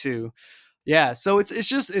 1982. Yeah, so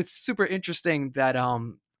it's super interesting that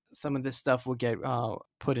some of this stuff will get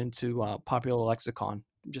put into popular lexicon,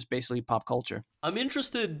 just basically pop culture. I'm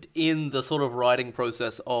interested in the sort of writing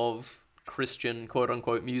process of Christian quote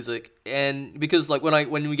unquote music, and because like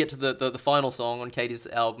when we get to the final song on Katie's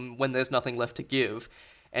album, When There's Nothing Left to Give,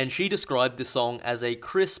 and she described this song as a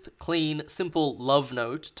crisp, clean, simple love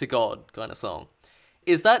note to God kind of song.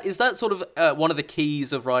 Is that sort of one of the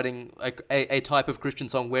keys of writing a type of Christian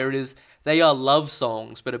song, where it is they are love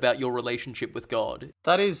songs but about your relationship with God?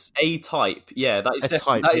 That is a type. Yeah, that is a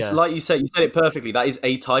type. That is, like you said it perfectly. That is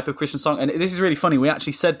a type of Christian song. And this is really funny. We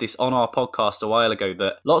actually said this on our podcast a while ago,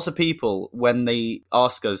 that lots of people, when they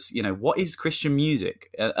ask us, what is Christian music?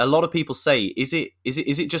 A lot of people say, is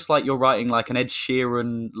it just like you're writing like an Ed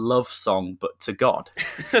Sheeran love song but to God?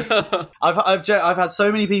 I've had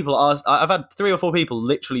so many people ask. I've had 3 or 4 people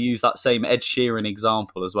literally use that same Ed Sheeran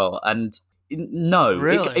example as well, and no,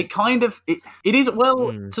 really? it is,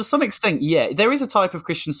 well, to some extent, yeah. There is a type of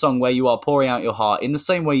Christian song where you are pouring out your heart in the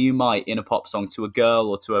same way you might in a pop song to a girl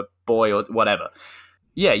or to a boy or whatever.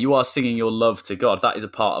 Yeah, you are singing your love to God. That is a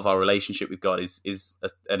part of our relationship with God, is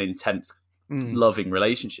an intense, loving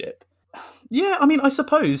relationship. Yeah, I mean, I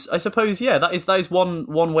suppose, yeah, that is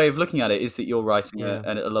one way of looking at it, is that you're writing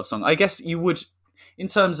a love song. I guess you would, in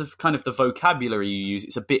terms of kind of the vocabulary you use,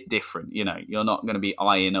 it's a bit different. You're not going to be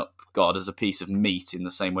eyeing up God as a piece of meat in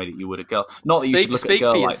the same way that you would a girl. Not that you should look at a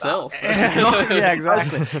girl like yourself. that. Yeah,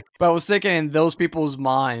 exactly. But I was thinking, in those people's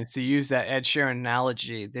minds, to use that Ed Sheeran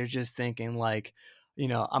analogy, they're just thinking like,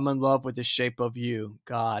 I'm in love with the shape of you,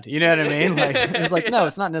 God. You know what I mean? Like, it's like, no,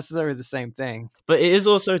 it's not necessarily the same thing. But it is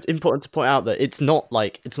also important to point out that it's not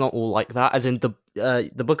all like that. As in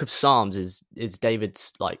the Book of Psalms is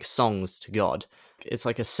David's like songs to God. It's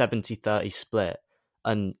like a 70-30 split,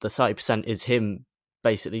 and the 30% is him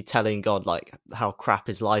basically telling God like how crap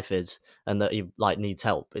his life is and that he like needs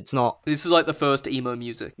help. It's not. This is like the first emo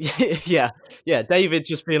music. yeah. David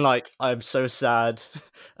just being like, I'm so sad.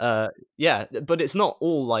 Yeah, but it's not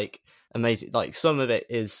all like amazing. Like some of it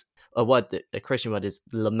is a Christian word is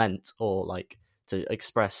lament, or like to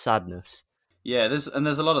express sadness. Yeah, there's a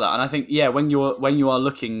lot of that, and I think when you are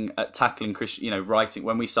looking at tackling Christian, writing,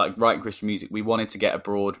 when we started writing Christian music, we wanted to get a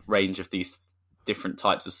broad range of these different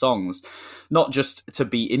types of songs, not just to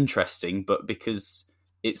be interesting, but because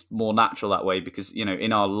it's more natural that way. Because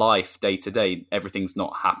in our life day to day, everything's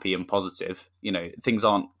not happy and positive. Things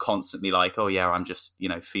aren't constantly like, oh yeah, I'm just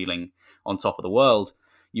feeling on top of the world.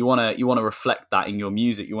 You want to reflect that in your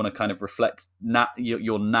music. You want to kind of reflect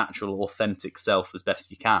your natural, authentic self as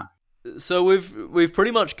best you can. So we've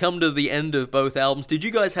pretty much come to the end of both albums. Did you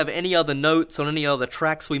guys have any other notes on any other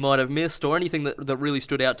tracks we might have missed, or anything that really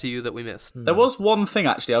stood out to you that we missed? There was one thing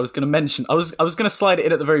actually I was going to mention. I was going to slide it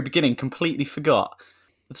in at the very beginning, completely forgot.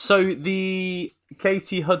 So the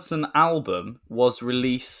Katie Hudson album was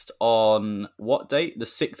released on what date? The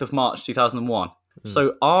 6th of March 2001.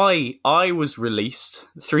 So I was released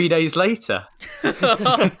 3 days later.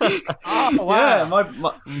 Oh, wow.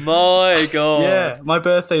 Yeah, My God. yeah, my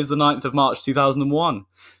birthday is the 9th of March 2001.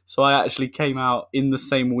 So I actually came out in the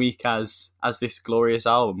same week as this glorious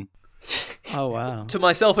album. Oh, wow. To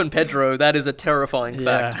myself and Pedro, that is a terrifying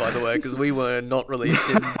fact, Yeah. by the way, because we were not released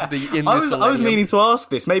in this I was millennium. meaning to ask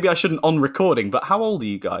this. Maybe I shouldn't on recording, but how old are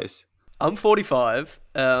you guys? I'm 45.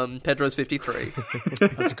 Pedro's 53.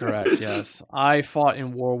 That's correct, yes. I fought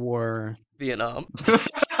in World War... Vietnam.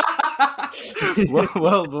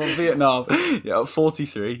 well, Vietnam. Yeah,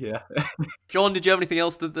 43. Yeah. John, did you have anything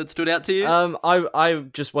else that stood out to you? I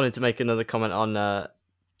just wanted to make another comment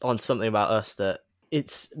on something about us that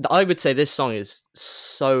I would say this song is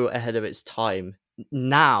so ahead of its time.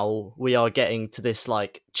 Now we are getting to this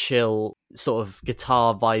like chill sort of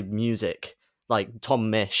guitar vibe music, like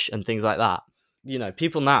Tom Misch and things like that. You know,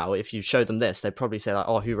 people now, if you show them this, they'd probably say like,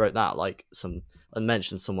 "Oh, who wrote that?" And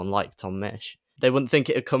mention someone like Tom Misch. They wouldn't think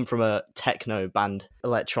it had come from a techno band,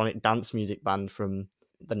 electronic dance music band from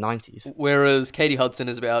the 90s. Whereas Katie Hudson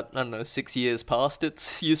is about, I don't know, 6 years past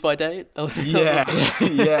its use by date. Yeah.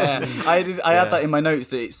 I had that in my notes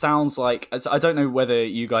that it sounds like, I don't know whether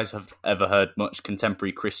you guys have ever heard much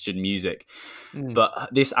contemporary Christian music, but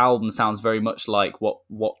this album sounds very much like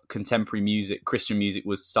what contemporary music, Christian music,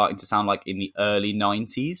 was starting to sound like in the early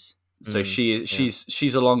 90s. So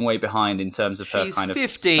she's a long way behind in terms of her She's kind of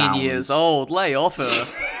 15 sound. years old. Lay off her.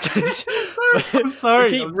 I'm sorry.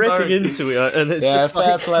 Keep ripping into it, and it's just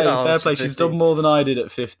fair like, play. oh, Fair play. she's She's done more than I did at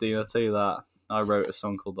 15. I'll tell you that. I wrote a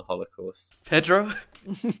song called The Holocaust. Pedro?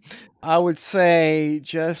 I would say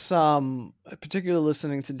just particularly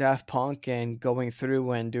listening to Daft Punk and going through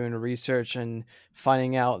and doing research and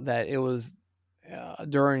finding out that it was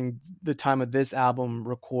during the time of this album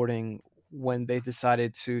recording when they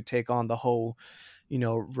decided to take on the whole,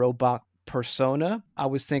 robot persona. I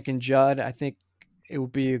was thinking, Judd, I think it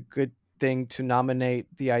would be a good thing to nominate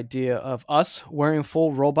the idea of us wearing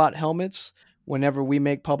full robot helmets whenever we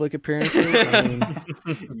make public appearances.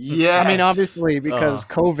 Yes. I mean, obviously, because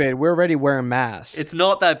COVID, we're already wearing masks. It's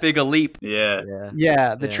not that big a leap. Yeah.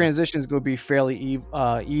 Yeah, the transition is going to be fairly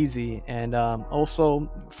easy. And also,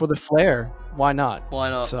 for the flair, why not? Why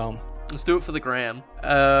not? So let's do it for the gram.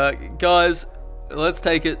 Guys, let's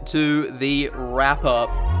take it to the wrap-up.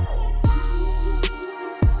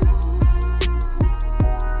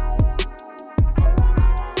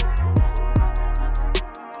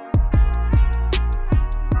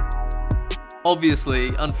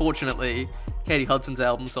 Obviously, unfortunately, Katie Hudson's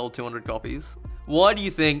album sold 200 copies. Why do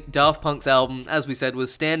you think Daft Punk's album, as we said,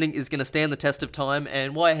 is going to stand the test of time,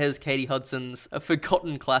 and why has Katie Hudson's a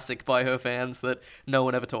forgotten classic by her fans that no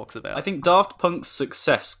one ever talks about? I think Daft Punk's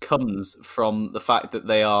success comes from the fact that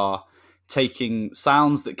they are taking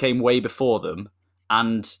sounds that came way before them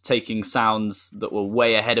and taking sounds that were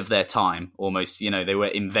way ahead of their time, almost. They were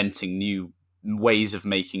inventing new ways of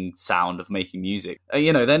making sound, of making music.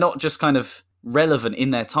 They're not just kind of relevant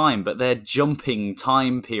in their time, but they're jumping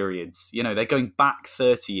time periods. They're going back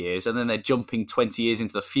 30 years and then they're jumping 20 years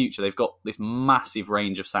into the future. They've got this massive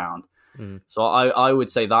range of sound. So I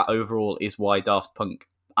would say that overall is why Daft Punk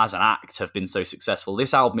as an act have been so successful.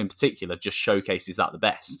 This album in particular just showcases that the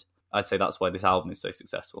best. I'd say that's why this album is so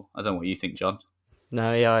successful. I don't know what you think, John.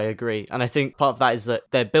 No, yeah, I agree. And I think part of that is that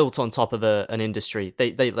they're built on top of an industry.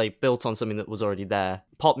 They built on something that was already there.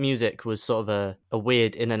 Pop music was sort of a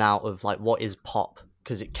weird in and out of like, what is pop?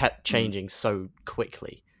 Because it kept changing so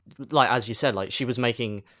quickly. Like, as you said, like she was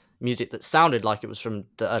making music that sounded like it was from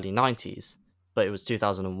the early 90s, but it was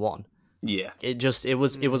 2001. Yeah. It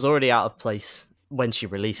was already out of place when she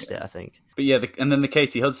released it, I think. But yeah, and then the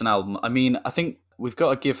Katie Hudson album, I mean, I think we've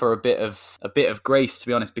got to give her a bit of grace, to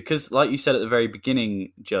be honest, because like you said at the very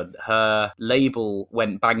beginning, Judd, her label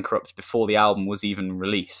went bankrupt before the album was even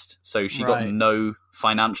released. So she got no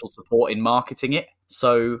financial support in marketing it.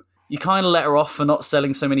 So you kind of let her off for not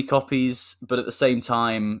selling so many copies, but at the same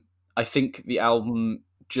time, I think the album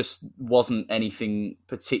just wasn't anything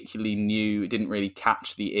particularly new. It didn't really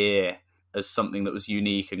catch the ear as something that was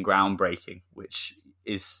unique and groundbreaking, which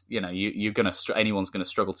is, you're gonna anyone's gonna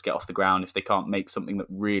struggle to get off the ground if they can't make something that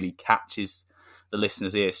really catches the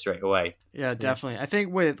listener's ear straight away. Yeah, definitely. I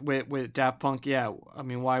think with Daft Punk, I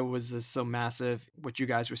mean, why was this so massive? What you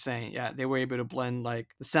guys were saying, they were able to blend like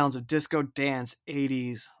the sounds of disco, dance,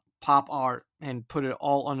 80s, pop art and put it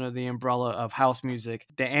all under the umbrella of house music.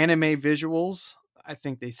 The anime visuals, I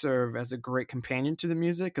think they serve as a great companion to the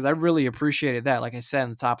music, because I really appreciated that. Like I said on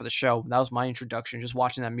the top of the show, that was my introduction, just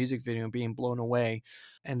watching that music video and being blown away.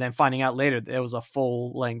 And then finding out later that it was a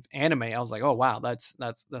full-length anime, I was like, oh wow, that's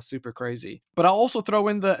super crazy. But I'll also throw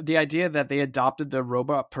in the idea that they adopted the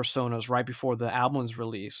robot personas right before the album's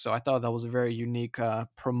release. So I thought that was a very unique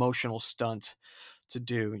promotional stunt to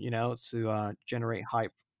do, to generate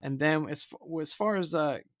hype. And then as far as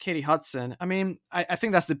Katie Hudson, I mean, I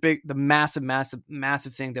think that's the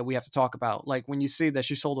massive thing that we have to talk about. Like when you see that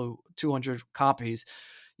she sold 200 copies,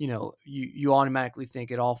 you automatically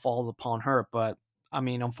think it all falls upon her. But I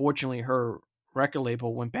mean, unfortunately, her record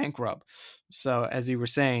label went bankrupt. So as you were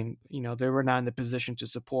saying, they were not in the position to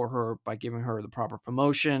support her by giving her the proper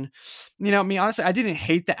promotion. I mean, honestly, I didn't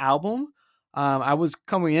hate the album. I was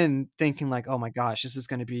coming in thinking like, oh my gosh, this is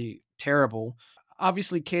going to be terrible.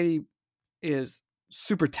 Obviously, Katie is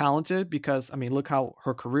super talented because, I mean, look how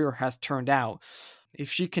her career has turned out.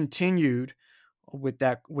 If she continued with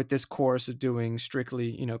this course of doing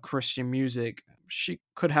strictly, Christian music, she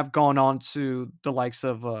could have gone on to the likes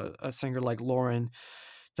of a singer like Lauren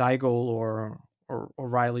Daigle or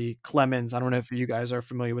Riley Clemens. I don't know if you guys are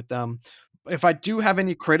familiar with them. If I do have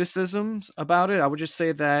any criticisms about it, I would just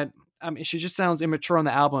say that, I mean, she just sounds immature on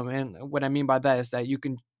the album. And what I mean by that is that you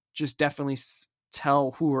can just definitely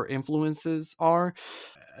tell who her influences are.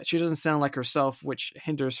 She doesn't sound like herself, which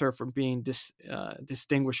hinders her from being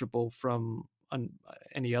distinguishable from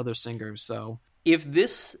any other singer. So if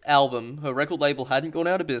this album, her record label, hadn't gone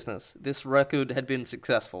out of business, this record had been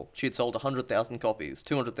successful, she had sold 100,000 copies,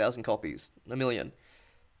 200,000 copies, 1 million,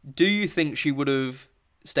 do you think she would have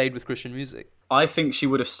stayed with Christian music? I think she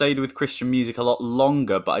would have stayed with Christian music a lot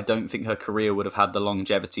longer, but I don't think her career would have had the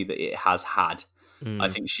longevity that it has had. I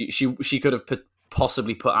think she could have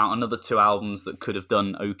possibly put out another 2 albums that could have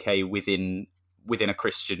done okay within a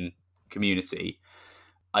Christian community.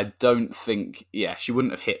 I don't think, she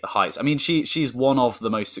wouldn't have hit the heights. I mean, she's one of the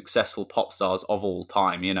most successful pop stars of all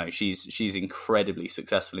time. She's incredibly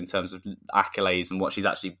successful in terms of accolades and what she's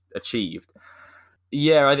actually achieved.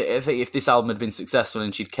 Yeah, I think if this album had been successful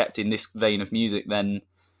and she'd kept in this vein of music, then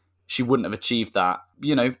she wouldn't have achieved that.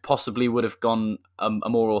 Possibly would have gone a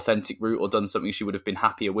more authentic route or done something she would have been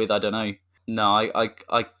happier with. I don't know. No,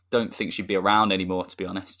 I don't think she'd be around anymore, to be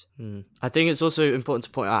honest. I think it's also important to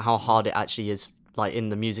point out how hard it actually is, like in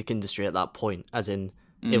the music industry at that point, as in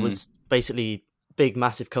it was basically big,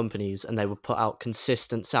 massive companies and they would put out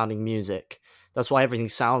consistent sounding music. That's why everything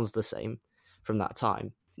sounds the same from that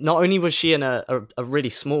time. Not only was she in a really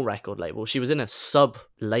small record label, she was in a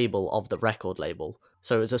sub-label of the record label.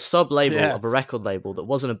 So it was a sub-label of a record label that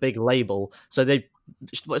wasn't a big label. So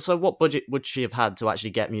what budget would she have had to actually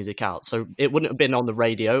get music out? So it wouldn't have been on the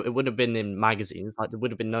radio. It wouldn't have been in magazines. Like there would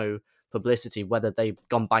have been no publicity whether they've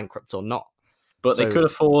gone bankrupt or not. But they could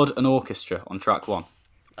afford an orchestra on track 1.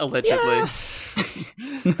 Allegedly. Yeah.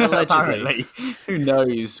 Allegedly. Who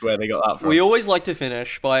knows where they got that from? We always like to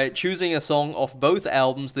finish by choosing a song off both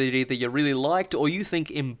albums that either you really liked or you think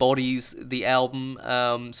embodies the album.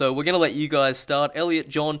 So we're going to let you guys start. Elliot,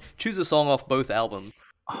 John, choose a song off both albums.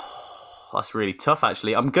 Oh, that's really tough,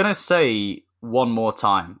 actually. I'm going to say One More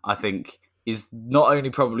Time, I think, is not only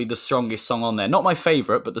probably the strongest song on there, not my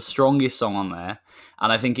favourite, but the strongest song on there.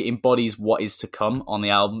 And I think it embodies what is to come on the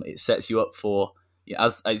album. It sets you up for,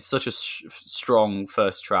 as it's such a strong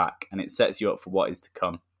first track, and it sets you up for what is to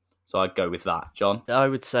come. So I'd go with that. John? I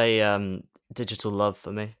would say Digital Love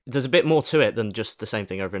for me. There's a bit more to it than just the same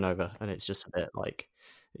thing over and over, and it's just a bit like,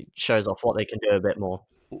 it shows off what they can do a bit more.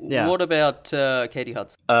 Yeah. What about Katie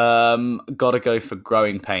Hudson? Gotta go for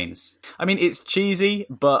Growing Pains. I mean, it's cheesy,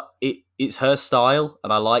 but it's her style,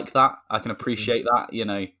 and I like that. I can appreciate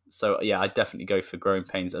that, So, yeah, I'd definitely go for Growing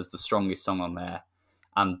Pains as the strongest song on there,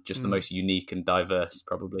 and just the most unique and diverse,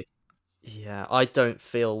 probably. Yeah, I don't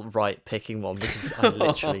feel right picking one because I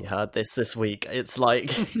literally heard this week. It's like,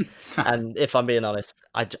 and if I'm being honest,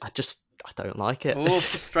 I don't like it. Oh,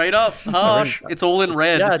 straight up, harsh. It's all in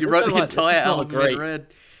red. Yeah, you wrote the entire album in red.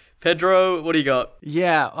 Pedro, what do you got?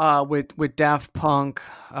 Yeah, with Daft Punk,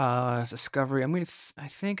 Discovery. I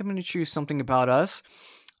think I'm gonna choose Something About Us.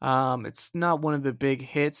 It's not one of the big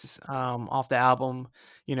hits off the album.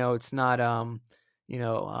 It's not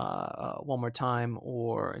One More Time,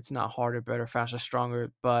 or it's not Harder, Better, Faster,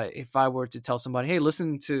 Stronger. But if I were to tell somebody, hey,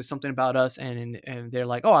 listen to Something About Us, and they're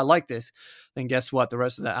like, oh, I like this, then guess what? The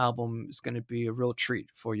rest of the album is going to be a real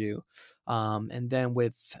treat for you. And then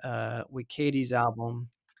with Katie's album,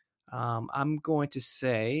 I'm going to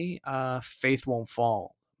say Faith Won't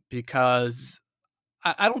Fall, because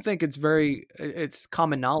I don't think it's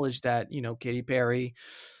common knowledge that, you know, Katy Perry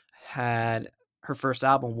had her first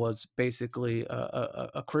album was basically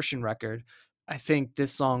a Christian record. I think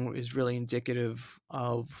this song is really indicative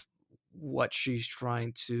of what she's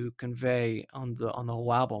trying to convey on the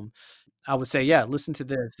whole album. I would say, yeah, listen to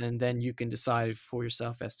this, and then you can decide for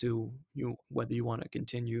yourself as to whether you want to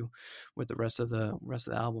continue with the rest of the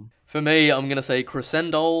album. For me, I'm going to say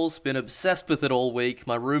Crescendoles. Been obsessed with it all week.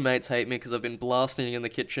 My roommates hate me because I've been blasting it in the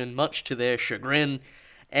kitchen, much to their chagrin.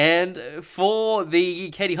 And for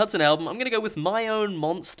the Katie Hudson album, I'm going to go with My Own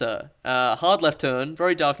Monster. Hard left turn,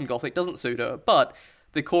 very dark and gothic, doesn't suit her, but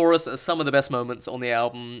the chorus are some of the best moments on the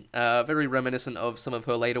album. Very reminiscent of some of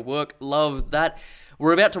her later work. Love that.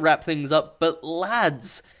 We're about to wrap things up, but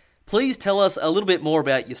lads, please tell us a little bit more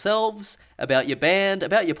about yourselves, about your band,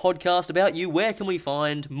 about your podcast, about you. Where can we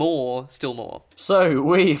find more, Still More?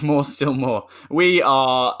 So, Still More. We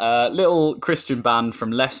are a little Christian band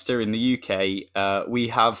from Leicester in the UK. We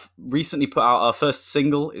have recently put out our first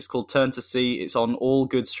single. It's called Turn to See. It's on all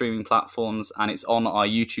good streaming platforms, and it's on our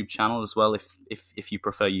YouTube channel as well, if you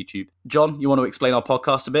prefer YouTube. John, you want to explain our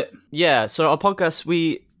podcast a bit? Yeah, so our podcast,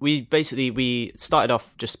 we started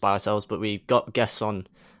off just by ourselves, but we got guests on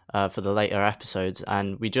for the later episodes,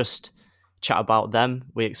 and we just chat about them.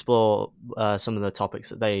 We explore some of the topics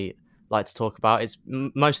that they like to talk about. It's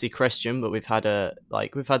mostly Christian, but we've had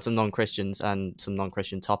some non-Christians and some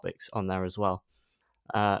non-Christian topics on there as well.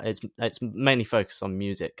 It's mainly focused on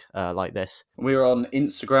music like this. We're on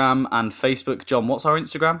Instagram and Facebook. John, what's our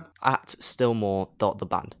Instagram? At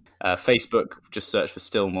stillmore.theband. Facebook, just search for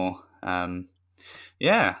Stillmore.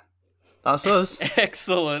 Yeah, that's us.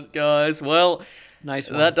 Excellent, guys. Well, nice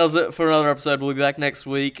one. That does it for another episode. We'll be back next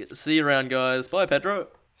week. See you around, guys. Bye, Pedro.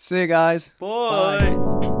 See you guys. Bye.